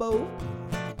had a boat,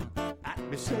 I'd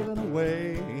be sailing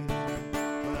away.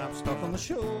 But I'm stuck on the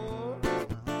shore,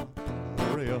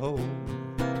 no real hope.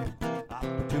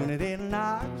 Opportunity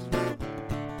knocks,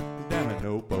 damn it,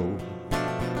 no boat.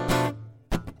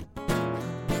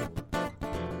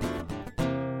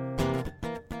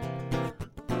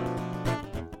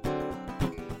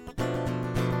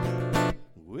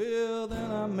 Well,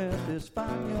 then I met this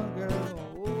fine young girl.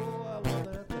 Oh, I love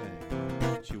that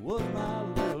thing. She was my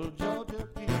little Georgia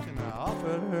peach, and I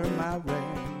offered her my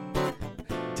ring.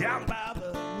 Down by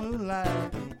the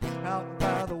moonlight, out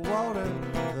by the water,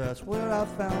 that's where I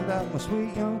found out my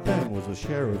sweet young thing was a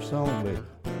sheriff's only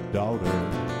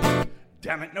daughter.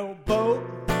 Damn it, no boat.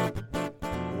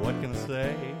 What can I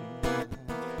say?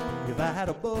 If I had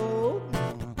a boat,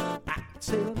 I'd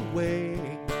sail it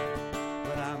away.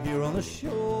 But I'm here on the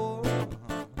shore,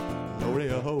 no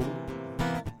real hope.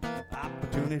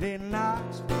 Opportunity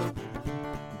knocks,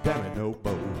 damn it, no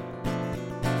boat.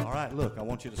 All right, look, I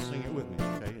want you to sing it with me,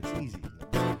 okay? It's easy.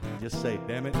 Just say,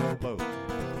 damn it, no boat.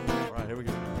 All right, here we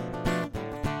go.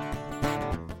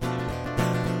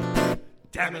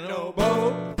 Damn it, no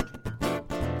boat.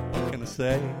 What can I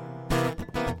say?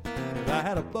 If I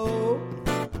had a boat,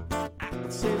 I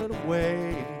could sail it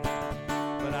away.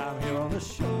 But I'm here on the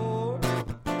shore,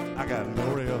 I got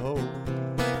no real hope.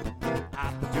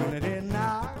 Opportunity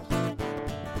knocks,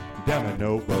 damn it,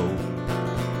 no boat.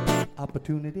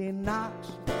 Opportunity knocks,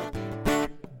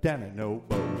 damn it, no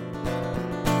boat.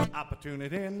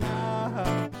 Opportunity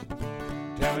now,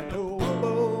 damn it, no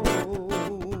boat.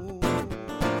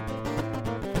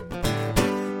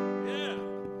 Yeah.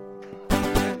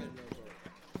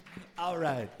 All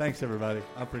right, thanks everybody.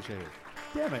 I appreciate it.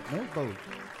 Damn it, no boat.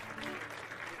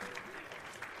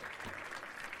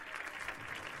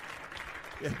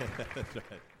 Yeah, that's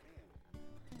right.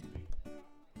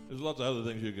 There's lots of other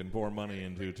things you can pour money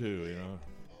into, too, you know.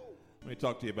 Let me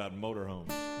talk to you about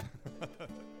motorhomes.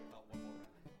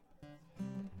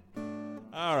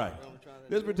 All right.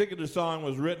 This particular song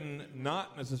was written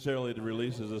not necessarily to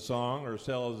release as a song or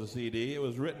sell as a CD. It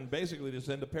was written basically to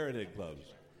send to Parrot Head clubs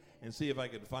and see if I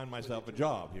could find myself a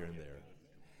job here and there.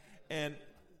 And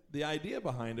the idea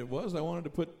behind it was I wanted to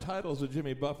put titles of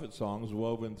Jimmy Buffett songs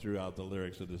woven throughout the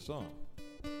lyrics of this song.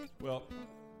 Well,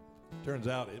 turns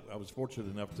out I was fortunate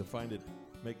enough to find it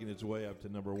making its way up to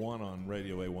number 1 on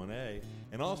Radio A1A,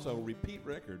 and also Repeat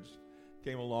Records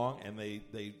came along and they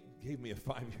gave me a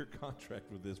 5-year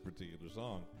contract with this particular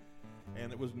song,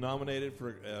 and it was nominated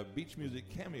for a Beach Music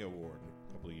Cameo Award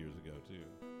a couple of years ago too.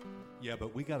 Yeah,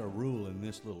 but we got a rule in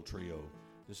this little trio.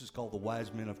 This is called the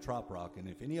Wise Men of Trop Rock, and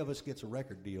if any of us gets a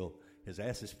record deal, his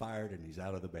ass is fired and he's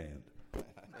out of the band.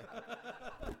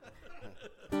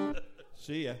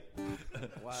 See ya.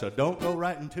 So don't go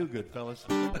writing too good, fellas.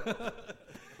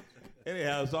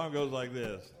 Anyhow, the song goes like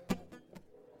this.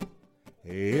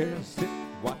 Here, sit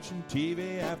watching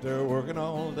TV after working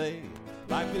all day.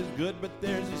 Life is good, but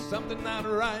there's just something not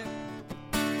right.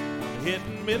 I'm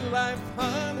hitting midlife,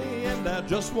 honey, and I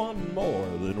just want more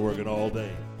than working all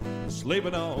day,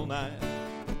 sleeping all night.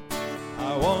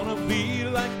 I want to be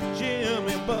like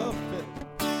Jimmy Buffett,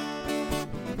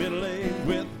 middle-aged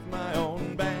with my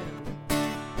own band,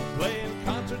 playing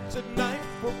concerts at night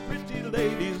for pretty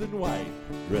ladies in white,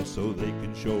 dressed so they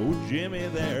can show Jimmy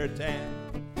their tan.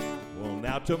 Well,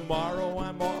 now tomorrow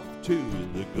I'm off to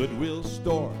the Goodwill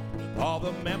store, all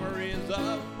the memories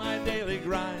of my daily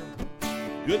grind.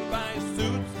 Goodbye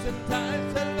suits and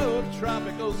ties, hello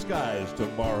tropical skies.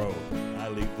 Tomorrow I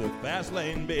leave the fast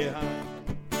lane behind.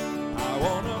 I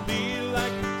want to be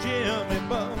like Jimmy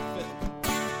Buffett,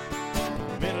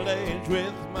 middle-aged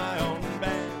with my own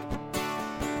band,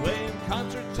 playing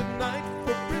concerts at night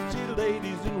for pretty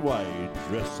ladies in white,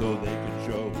 dressed so they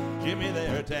can show Jimmy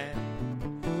their tan.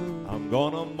 I'm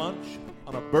gonna munch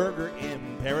on a burger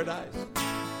in paradise,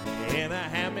 in a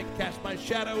hammock cast my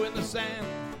shadow in the sand,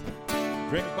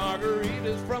 drink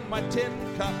margaritas from my tin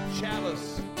cup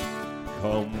chalice.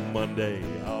 Come Monday,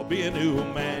 I'll be a new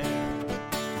man.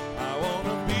 I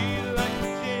wanna be like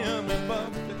Jimmy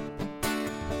Buffett,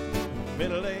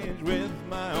 middle-aged with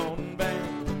my own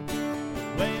band,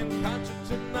 playing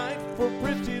concerts at night for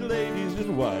pretty ladies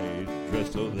in white,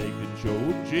 dressed so they can show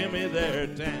Jimmy their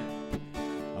tan.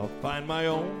 I'll find my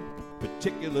own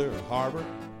particular harbor,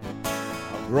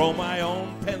 I'll grow my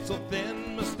own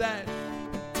pencil-thin mustache,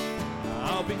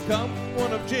 I'll become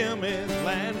one of Jimmy's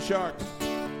land sharks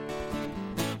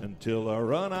until I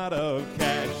run out of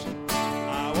cash.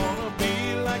 I wanna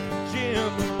be like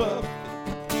Jimmy Buffett,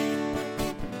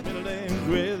 middle-aged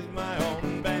with my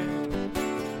own band,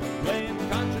 playing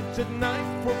concerts at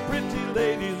night for pretty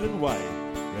ladies in white,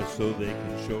 dressed so they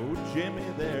can show Jimmy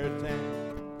their tan.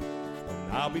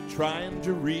 And I'll be trying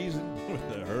to reason with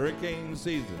the hurricane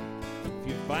season. If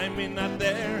you find me not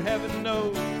there, heaven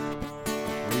knows,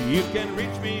 you can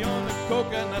reach me on the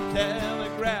coconut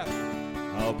telegraph.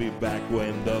 I'll be back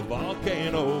when the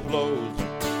volcano blows.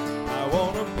 I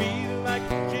wanna be like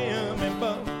Jimmy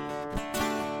Buffett,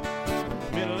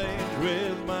 middle-aged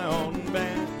with my own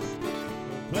band,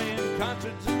 playing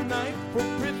concerts at night for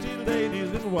pretty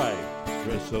ladies in white,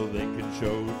 dressed so they can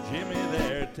show Jimmy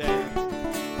their tan.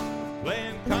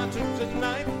 Playing concerts at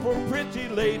night for pretty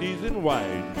ladies in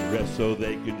white, dressed so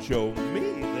they can show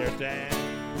me their tan.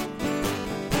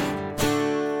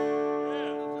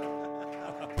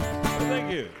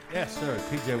 Thank you. Yes, sir.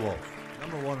 T.J. Walsh,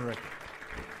 #1 record.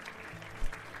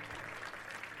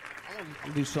 I'm going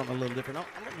to do something a little different.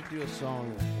 I'm going to do a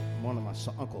song, one of my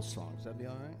uncle's songs. That'd be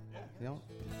all right? Yeah.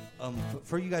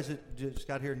 For you guys that just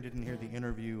got here and didn't hear the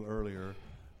interview earlier,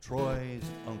 Troy's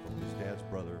uncle, his dad's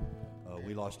brother,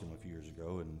 we lost him a few years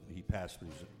ago, and he passed. He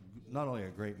was not only a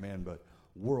great man, but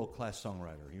world-class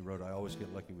songwriter. He wrote "I Always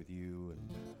Get Lucky with You,"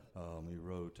 and he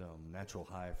wrote "Natural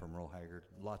High" from Merle Haggard.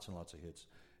 Lots and lots of hits.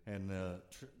 And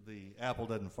the apple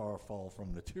doesn't far fall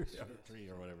from the tree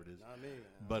or whatever it is. Not me.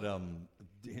 But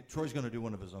Troy's going to do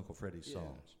one of his Uncle Freddie's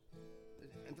songs.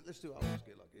 And let's do "I Always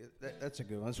Get Lucky." That's a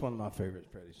good one. That's one of my favorite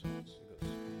Freddie songs. It goes,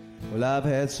 well, I've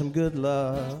had some good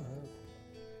love,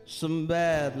 some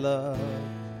bad love.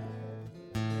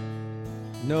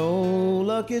 No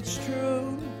luck, it's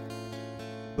true,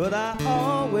 but I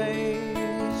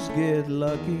always get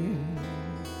lucky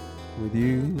with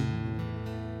you.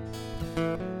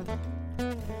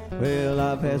 Well,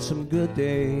 I've had some good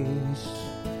days,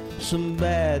 some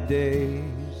bad days,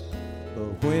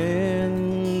 but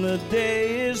when the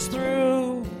day is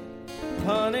through,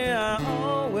 honey, I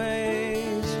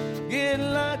always get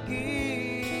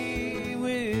lucky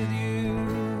with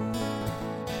you.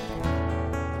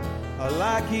 Well,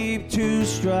 I keep 2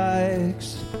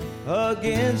 strikes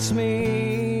against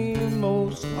me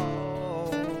most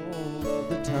all of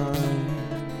the time,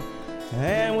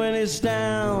 and when it's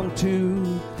down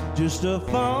to just a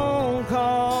phone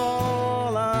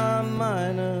call, I'm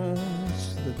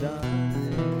minus the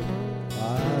dime.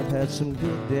 I've had some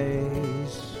good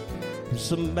days,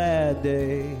 some bad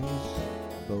days,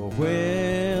 but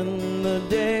when the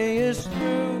day is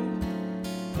through,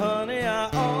 honey, I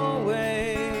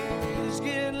always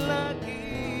get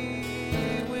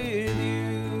lucky with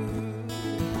you.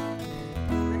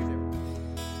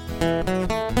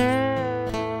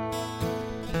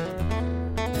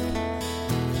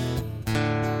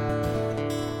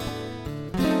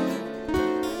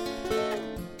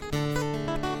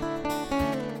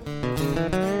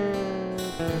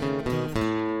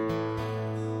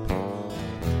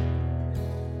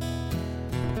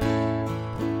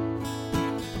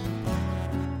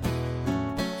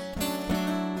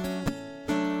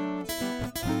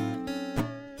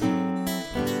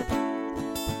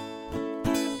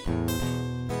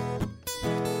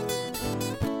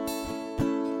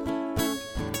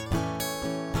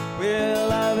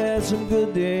 Well, I've had some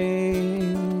good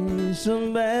days,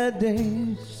 some bad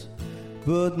days,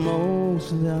 but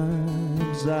most of the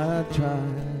times I try.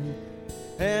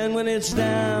 And when it's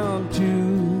down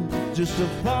to just a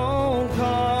phone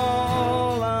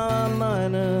call, I'm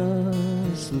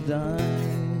minus the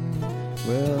dime.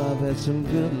 Well, I've had some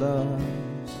good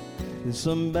loves and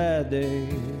some bad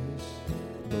days,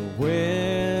 but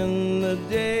when the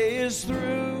day is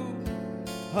through,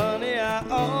 honey, I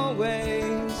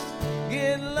always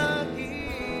get lucky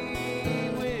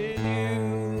with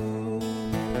you.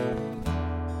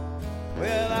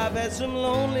 Well, I've had some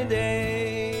lonely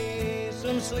days,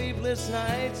 some sleepless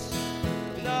nights,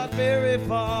 not very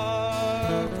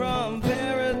far from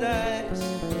paradise,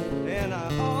 and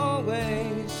I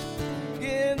always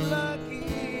get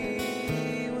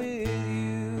lucky with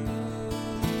you.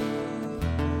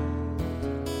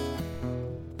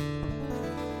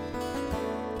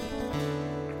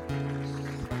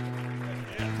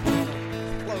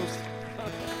 Close.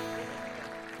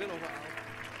 Been a while.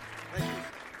 Thank you.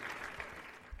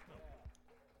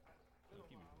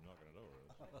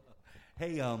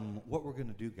 Hey, what we're going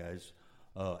to do, guys,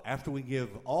 after we give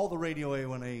all the Radio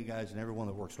A1A guys and everyone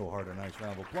that worked so hard a nice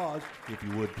round of applause, if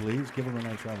you would please, give them a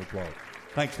nice round of applause.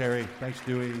 Thanks, Terry. Thanks,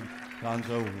 Dewey,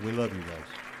 Gonzo. We love you guys.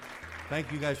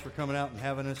 Thank you guys for coming out and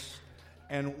having us.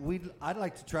 And I'd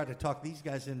like to try to talk these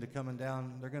guys into coming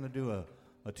down. They're going to do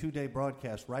a 2-day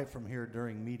broadcast right from here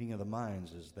during Meeting of the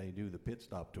Minds as they do the pit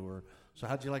stop tour. So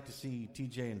how'd you like to see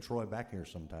TJ and Troy back here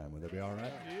sometime? Would that be all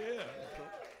right? Yeah.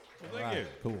 Well, thank you.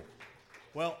 Cool.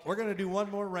 Well, we're going to do one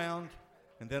more round,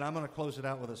 and then I'm going to close it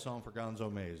out with a song for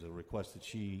Gonzo Mays, a request that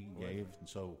she gave. And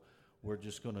so we're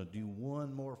just going to do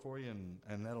one more for you,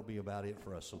 and that'll be about it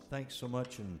for us. So thanks so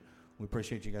much, and we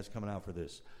appreciate you guys coming out for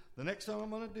this. The next song I'm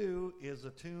going to do is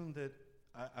a tune that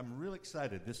I'm really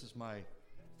excited. This is my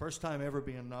first time ever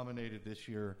being nominated this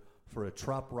year for a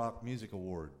Trop Rock Music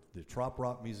Award. The Trop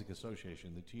Rock Music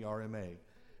Association, the TRMA,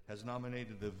 has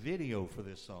nominated the video for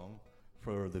this song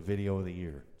for the Video of the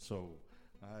Year. So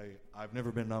I've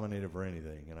never been nominated for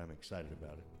anything, and I'm excited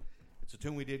about it. It's a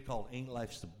tune we did called Ain't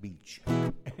Life's the Beach.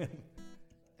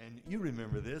 And you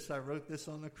remember this. I wrote this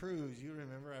on the cruise. You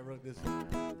remember I wrote this.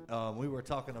 We were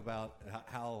talking about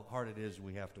how hard it is.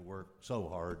 We have to work so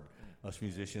hard, us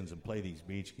musicians, and play these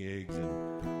beach gigs.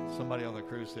 And somebody on the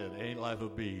cruise said, ain't life a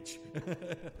beach.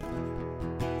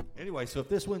 Anyway, so if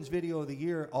this wins Video of the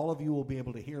Year, all of you will be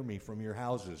able to hear me from your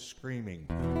houses screaming.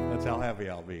 That's how happy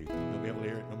I'll be. You'll be able to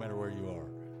hear it no matter where you are.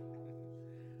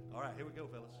 All right, here we go,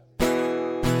 fellas.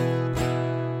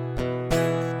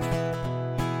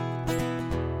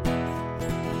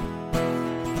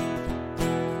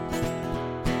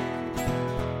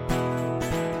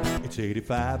 It's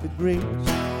 85 degrees,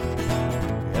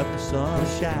 got the sun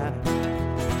shining.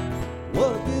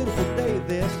 What a beautiful day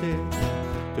this is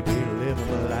to be living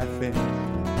my life in.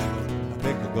 I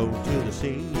think I'll go to the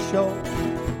seashore,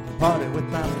 party with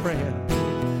my friend.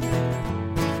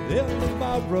 Then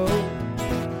tomorrow,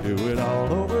 do it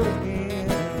all over again.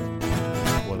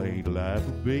 Well, ain't life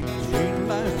a beach. Ain't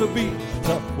life a beach?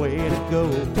 Tough way to go.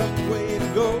 Tough way to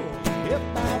go. If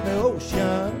by the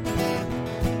ocean,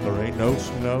 there ain't no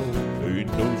snow. There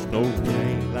ain't no snow.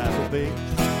 Ain't life a beach.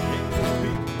 Ain't no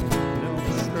beach. No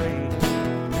strain.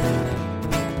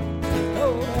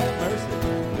 Oh, have mercy.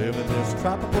 Living this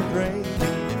tropical dream.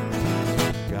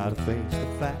 Gotta face the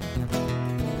fact.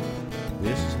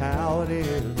 This is how it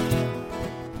is.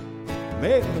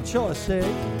 Make my choice, say.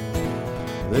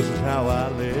 This is how I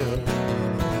live.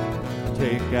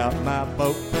 Take out my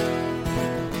boat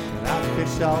and I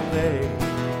fish all day.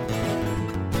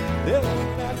 Then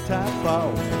when that time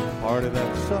falls, party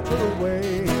that supper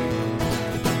away.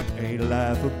 Ain't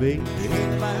life a beach?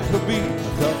 Ain't life a beach?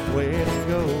 A tough way to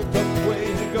go. Tough way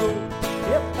to go.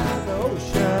 If by the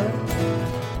ocean,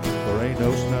 there ain't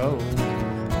no snow.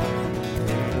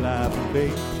 Ain't life a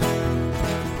beach?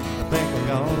 I think I'm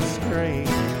gonna scream.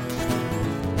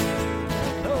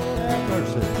 Lord have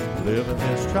mercy, living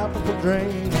this tropical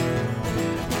dream.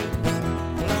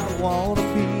 Well, I wanna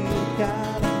be the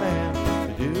kind of man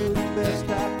to do the best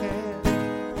I can.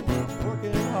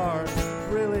 Working hard,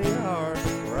 really hard,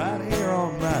 right here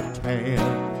on my tan.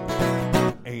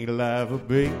 Ain't life a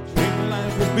beach? Ain't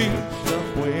life a beach? Tough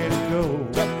way to go.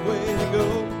 Tough way to go.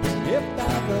 If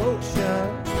by the ocean,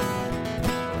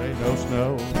 there ain't no snow.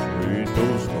 There ain't no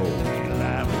snow. Ain't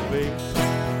life a beach?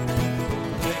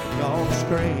 Think on the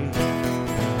screen.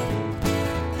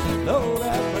 Lord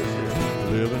have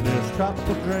mercy, living this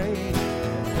tropical dream.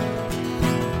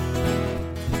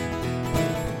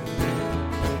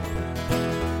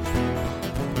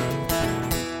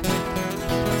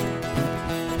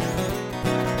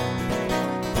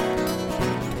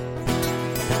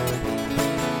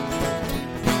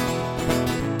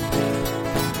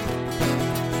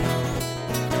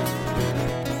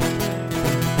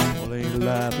 Well, ain't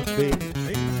life a beach?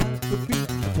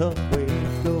 Tough way to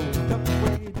go. Tough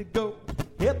way to go.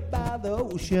 Hit by the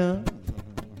ocean,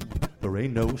 there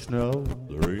ain't no snow.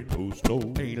 There ain't no snow.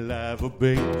 Ain't life a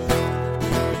beach? I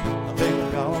think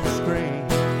I'm gonna scream.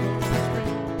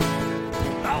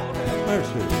 Lord have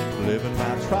mercy, living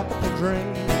my tropical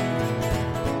dream.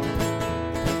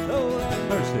 Lord have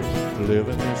mercy,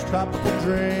 living this tropical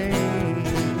dream.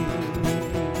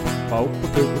 Oh,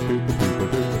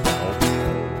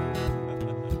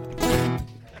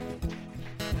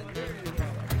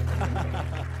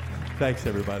 thanks,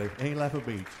 everybody. Ain't life a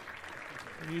beach?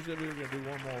 And you said we were going to do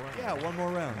one more round. Yeah, one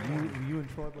more round. You and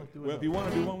Troy both do it. Well, if you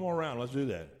want to do one more round, let's do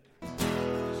that.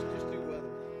 Just do weather.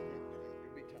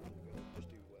 It'll be time to go. Just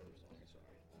do weather song.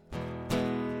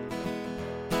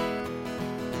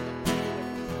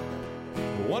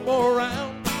 Sorry. One more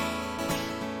round.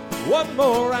 One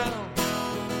more round.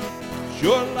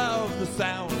 Sure love the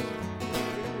sound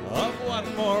of one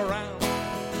more round.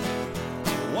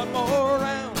 One more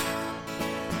round.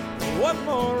 One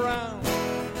more round.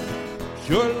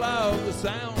 Sure love the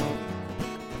sound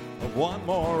of one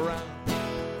more round.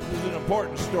 This is an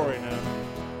important story now.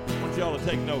 I want y'all to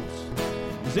take notes.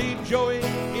 See, Joey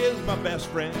is my best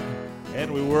friend,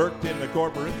 and we worked in the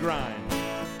corporate grind.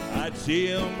 I'd see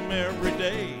him every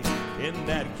day in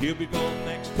that cubicle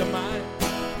next to mine.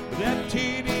 That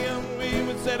tedium we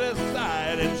would set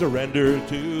aside and surrender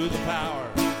to the power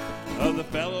of the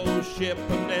fellowship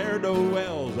of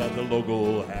ne'er-do-wells at the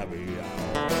local happy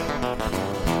hour.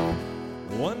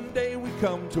 One day we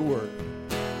come to work,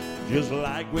 just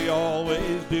like we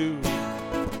always do.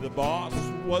 The boss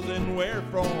was in wear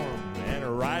form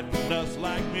and riding us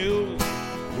like mules.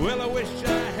 Well, I wish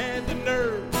I had the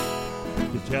nerve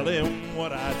to tell him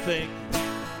what I think.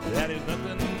 That is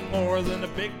nothing more than a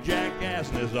big jackass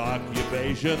and his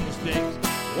occupation stinks.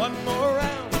 One more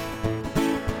round.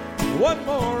 One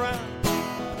more round.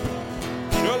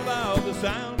 Sure love the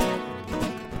sound.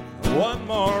 One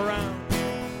more round.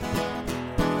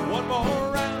 One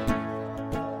more round.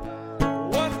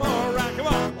 One more round. Come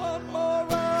on. One more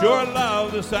round. Sure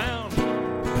love the sound.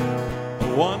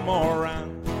 One more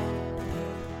round.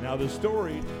 Now the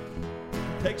story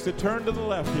takes a turn to the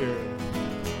left here.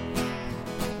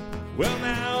 Well,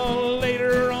 now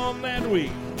later on that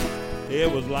week, it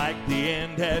was like the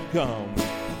end had come.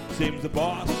 Seems the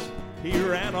boss, he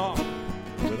ran off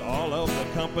with all of the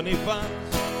company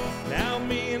funds. Now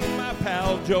me and my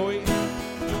pal Joey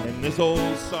and this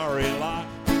old sorry lot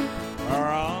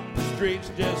are on the streets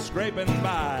just scraping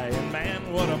by, and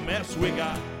man, what a mess we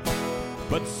got.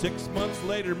 But 6 months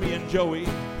later, me and Joey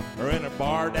are in a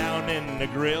bar down in the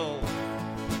Grill,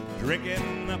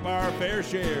 drinking up our fair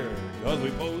share, cause we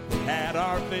both had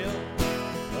our fill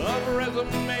of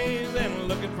resumes and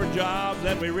looking for jobs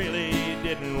that we really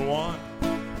didn't want.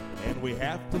 And we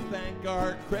have to thank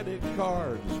our credit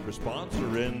cards for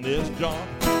sponsoring this jaunt.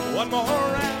 One more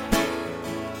round,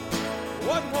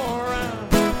 one more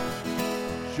round.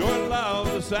 Sure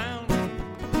love the sound.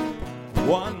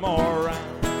 One more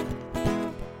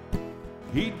round.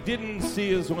 He didn't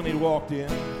see us when he walked in,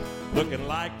 looking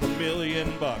like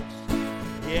 $1,000,000.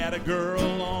 He had a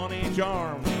girl on each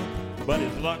arm, but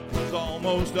his luck was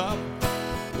almost up.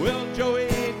 Well, Joey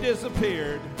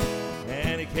disappeared,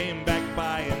 and he came back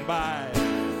by and by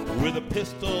with a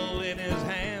pistol in his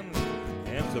hand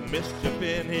and some mischief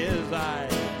in his eye.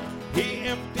 He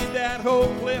emptied that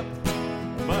whole clip,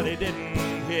 but he didn't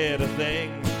hit a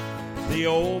thing. The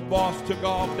old boss took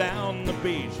off down the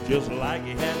beach just like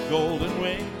he had golden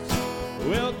wings.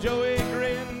 Well, Joey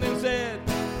grinned and said,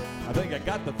 I think I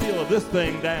got the feel of this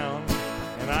thing down,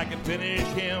 and I can finish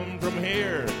him from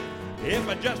here if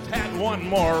I just had one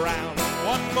more round.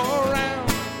 One more round.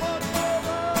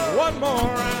 One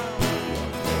more round.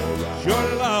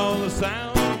 Sure love the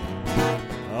sound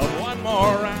of one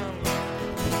more round.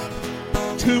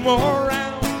 Two more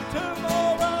rounds.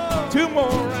 Two more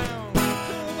rounds.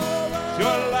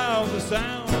 Sure love the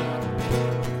sound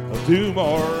of two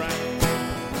more rounds.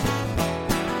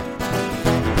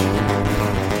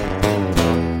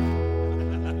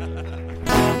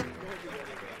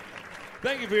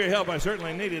 Thank you for your help. I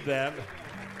certainly needed that.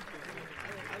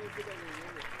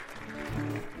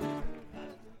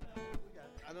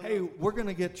 Hey, we're going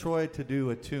to get Troy to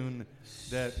do a tune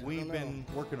that we've been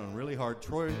working on really hard.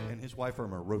 Troy and his wife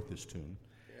Irma wrote this tune,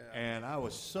 and I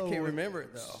was so Can't remember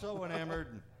it though. So enamored.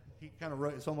 And he kind of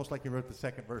wrote. It's almost like he wrote the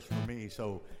second verse for me.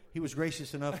 So he was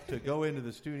gracious enough to go into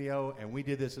the studio, and we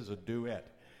did this as a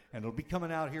duet. And it'll be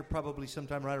coming out here probably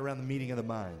sometime right around the Meeting of the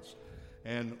Minds.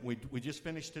 And we just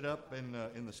finished it up in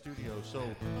the studio. So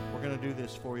we're going to do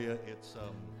this for you. It's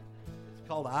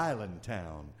called Island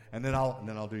Town, and then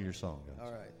I'll do your song, guys.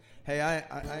 All right. Hey, I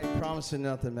ain't promising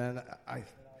nothing, man.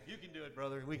 You can do it,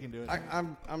 brother. We can do it.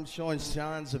 I'm showing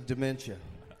signs of dementia.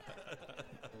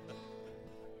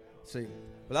 See,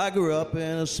 well, I grew up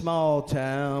in a small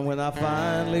town. When I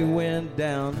finally went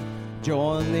down,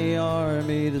 joined the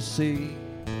army to see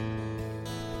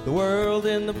the world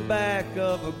in the back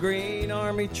of a green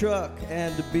army truck,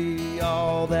 and to be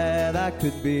all that I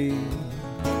could be.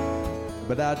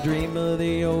 But I dream of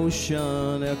the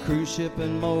ocean, a cruise ship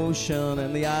in motion,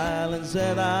 and the islands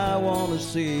that I want to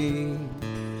see.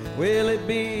 Will it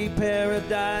be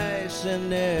paradise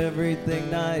and everything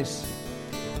nice?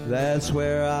 That's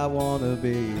where I want to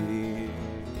be.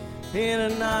 In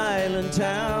an island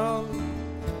town,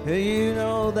 you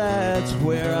know that's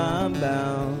where I'm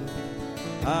bound.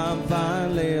 I'm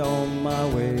finally on my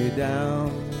way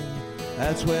down.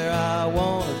 That's where I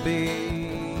want to be.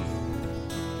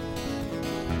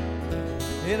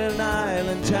 In an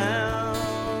island town,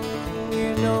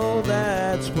 you know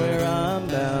that's where I'm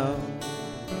bound.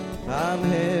 I'm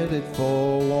headed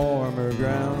for warmer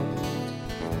ground.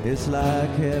 It's like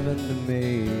heaven to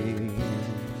me.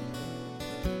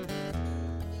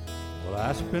 Well,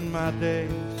 I spend my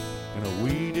days in a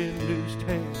weed-induced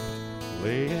haze,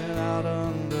 laying out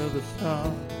under the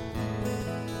sun.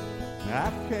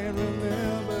 I can't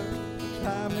remember a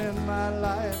time in my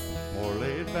life more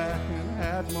laid back and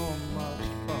had more much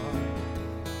fun.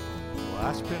 Well,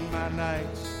 I spend my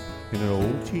nights in an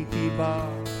old tiki bar.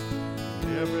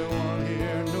 Everyone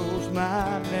here knows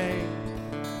my name.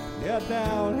 Yeah,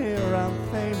 down here I'm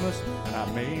famous, and I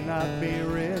may not be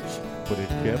rich, but it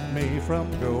kept me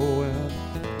from going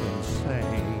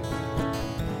insane.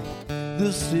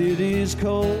 The city's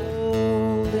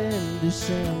cold in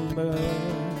December,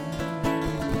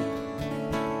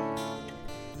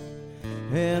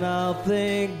 and I'll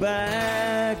think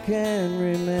back and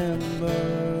remember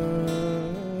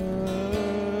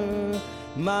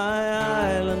my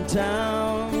island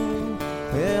town.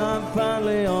 Yeah, I'm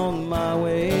finally on my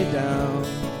way down.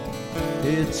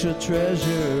 It's a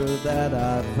treasure that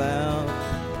I found.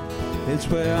 It's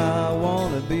where I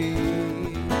want to be.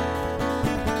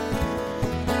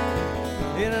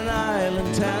 In an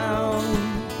island town,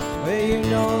 where you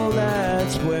know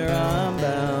that's where I'm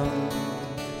bound.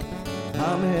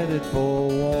 I'm headed for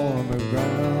warmer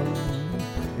ground.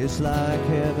 It's like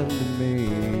heaven to me.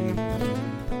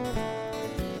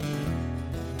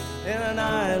 In an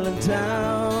island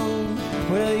town,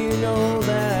 well, you know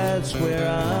that's where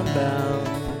I'm bound.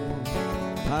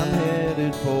 I'm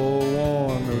headed for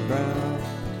warmer ground.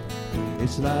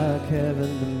 It's like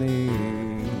heaven to me.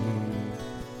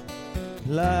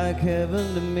 Like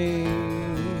heaven to me.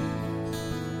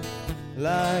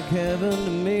 Like heaven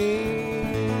to me.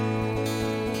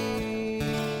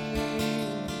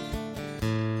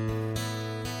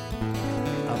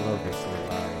 I love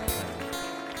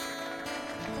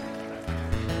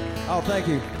Oh, thank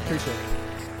you. Appreciate it.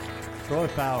 Troy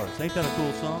Powers. Ain't that a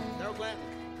cool song? Daryl Clanton.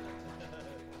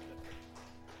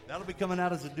 That'll be coming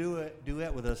out as a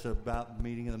duet with us about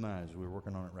Meeting of the Minds. We're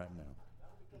working on it right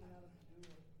now.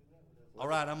 All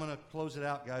right, I'm going to close it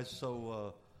out, guys.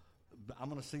 So I'm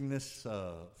going to sing this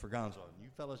for Gonzo. You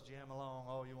fellas jam along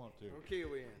all you want to. What key are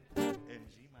we in? In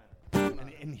G minor.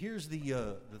 And here's the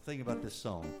thing about this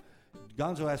song.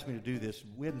 Gonzo asked me to do this.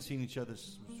 We hadn't seen each other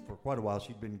for quite a while.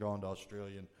 She'd been gone to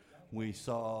Australia. And we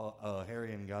saw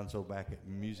Harry and Gonzo back at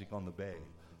Music on the Bay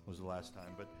was the last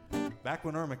time. But back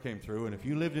when Irma came through, and if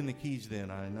you lived in the Keys then,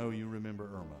 I know you remember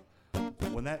Irma.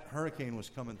 When that hurricane was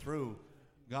coming through,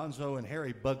 Gonzo and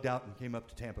Harry bugged out and came up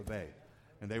to Tampa Bay.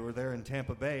 And they were there in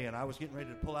Tampa Bay, and I was getting ready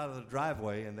to pull out of the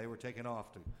driveway, and they were taking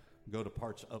off to go to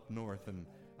parts up north, and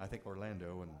I think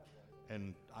Orlando.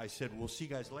 And I said, we'll see you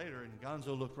guys later. And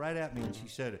Gonzo looked right at me, and she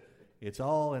said, it's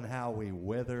all in how we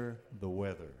weather the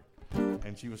weather.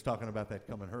 And she was talking about that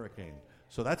coming hurricane.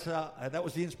 So that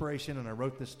was the inspiration, and I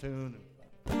wrote this tune.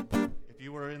 If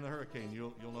you were in the hurricane,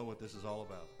 you'll know what this is all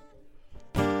about.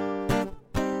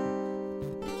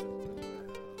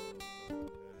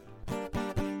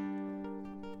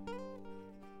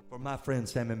 For my friend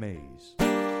Sammy Mays.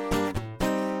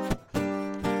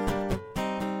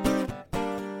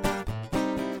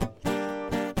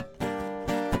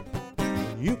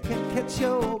 You can catch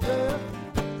your breath,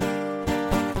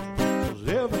 'cause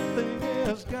everything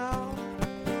is gone.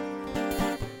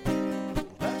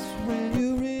 That's when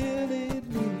you really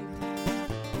need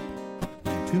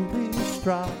to be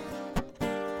strong.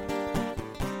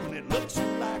 When it looks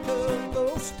like a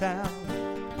ghost town,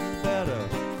 you better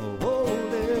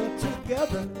hold it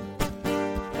together,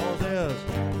 'cause there's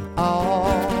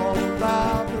all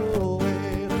about the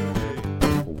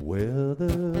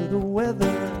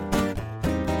weather.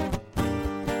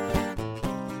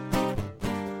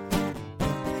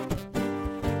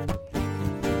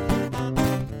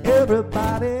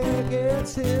 Everybody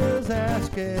gets his ass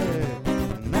kicked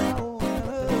now and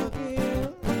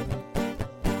again.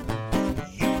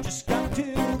 You just got to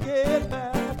get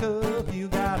back up. You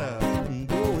gotta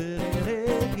go it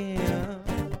again.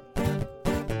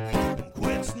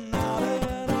 Quit's not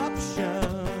an option.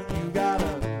 You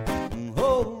gotta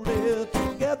hold it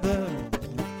together,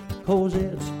 'cause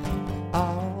it's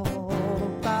all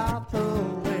about the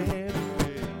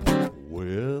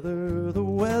weather. The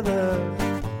weather.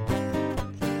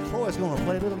 Troy's going to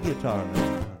play a little guitar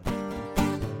now.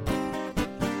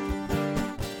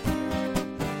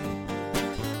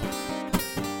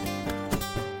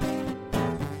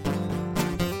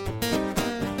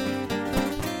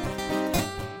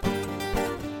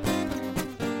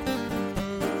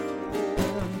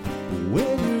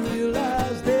 When you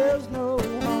realize there's no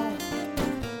home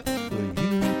for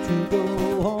you to go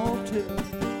home to,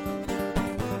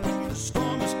 the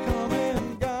storm is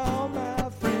coming down, my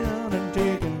friend, and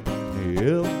taking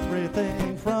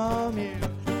everything from you,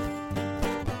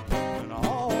 and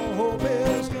all hope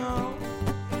is gone.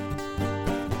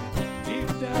 Deep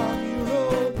down you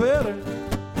know better,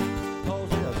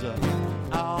 'cause it's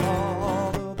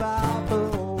all about the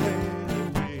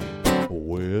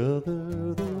weather.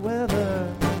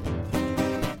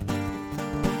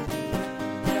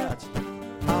 Yeah, it's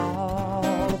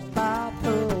all about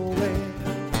the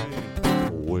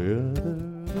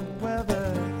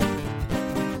weather.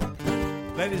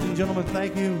 Ladies and gentlemen,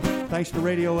 thank you. Thanks to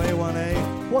Radio A1A.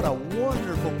 What a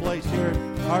wonderful place here at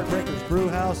Heartbreakers Brew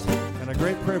House, and a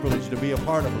great privilege to be a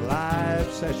part of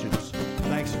live sessions.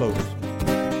 Thanks, folks.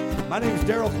 My name is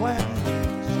Daryl Clanton.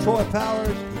 This is Troy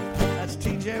Powers. That's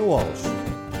TJ Walsh.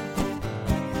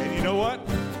 And you know what?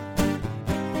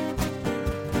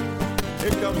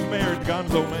 Here comes Mayor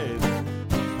Gonzo Mays.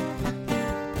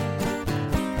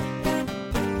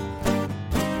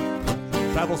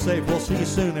 Travel safe. We'll see you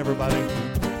soon, everybody.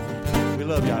 We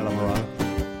love you, Isla Morada.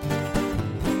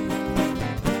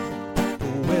 The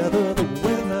weather. The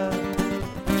weather.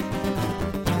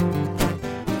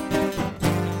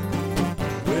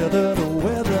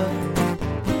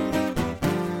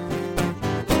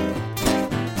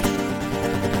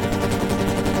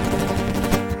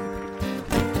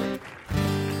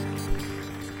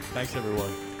 Thanks,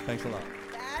 everyone. Thanks a lot.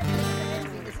 That is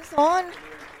amazing. Is this on?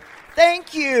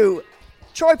 Thank you.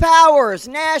 Troy Powers,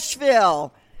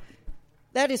 Nashville.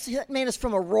 That man is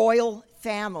from a royal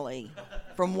family.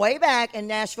 From way back in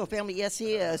Nashville family. Yes,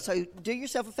 he is. So do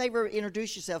yourself a favor,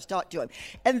 introduce yourselves, talk to him.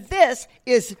 And this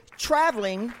is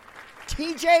traveling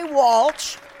TJ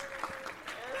Walsh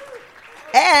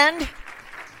and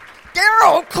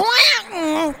Daryl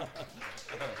Clanton.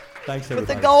 Thanks, everybody. With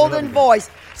the golden voice.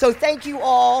 So thank you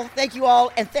all,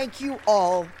 and thank you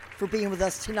all for being with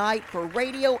us tonight for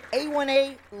Radio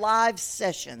A1A Live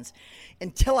Sessions.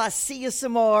 Until I see you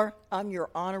some more, I'm your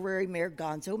honorary Mayor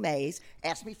Gonzo Mays.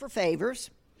 Ask me for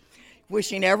favors.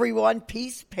 Wishing everyone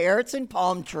peace, parrots, and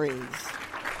palm trees.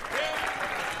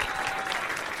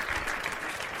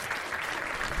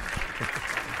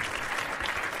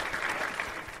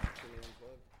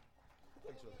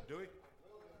 Do we?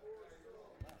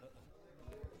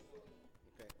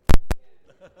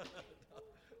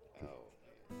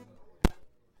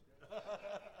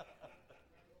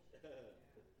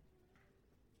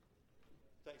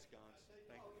 Thanks, Gons.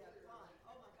 Thank you.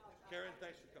 Karen,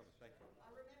 thanks for coming. Thank you.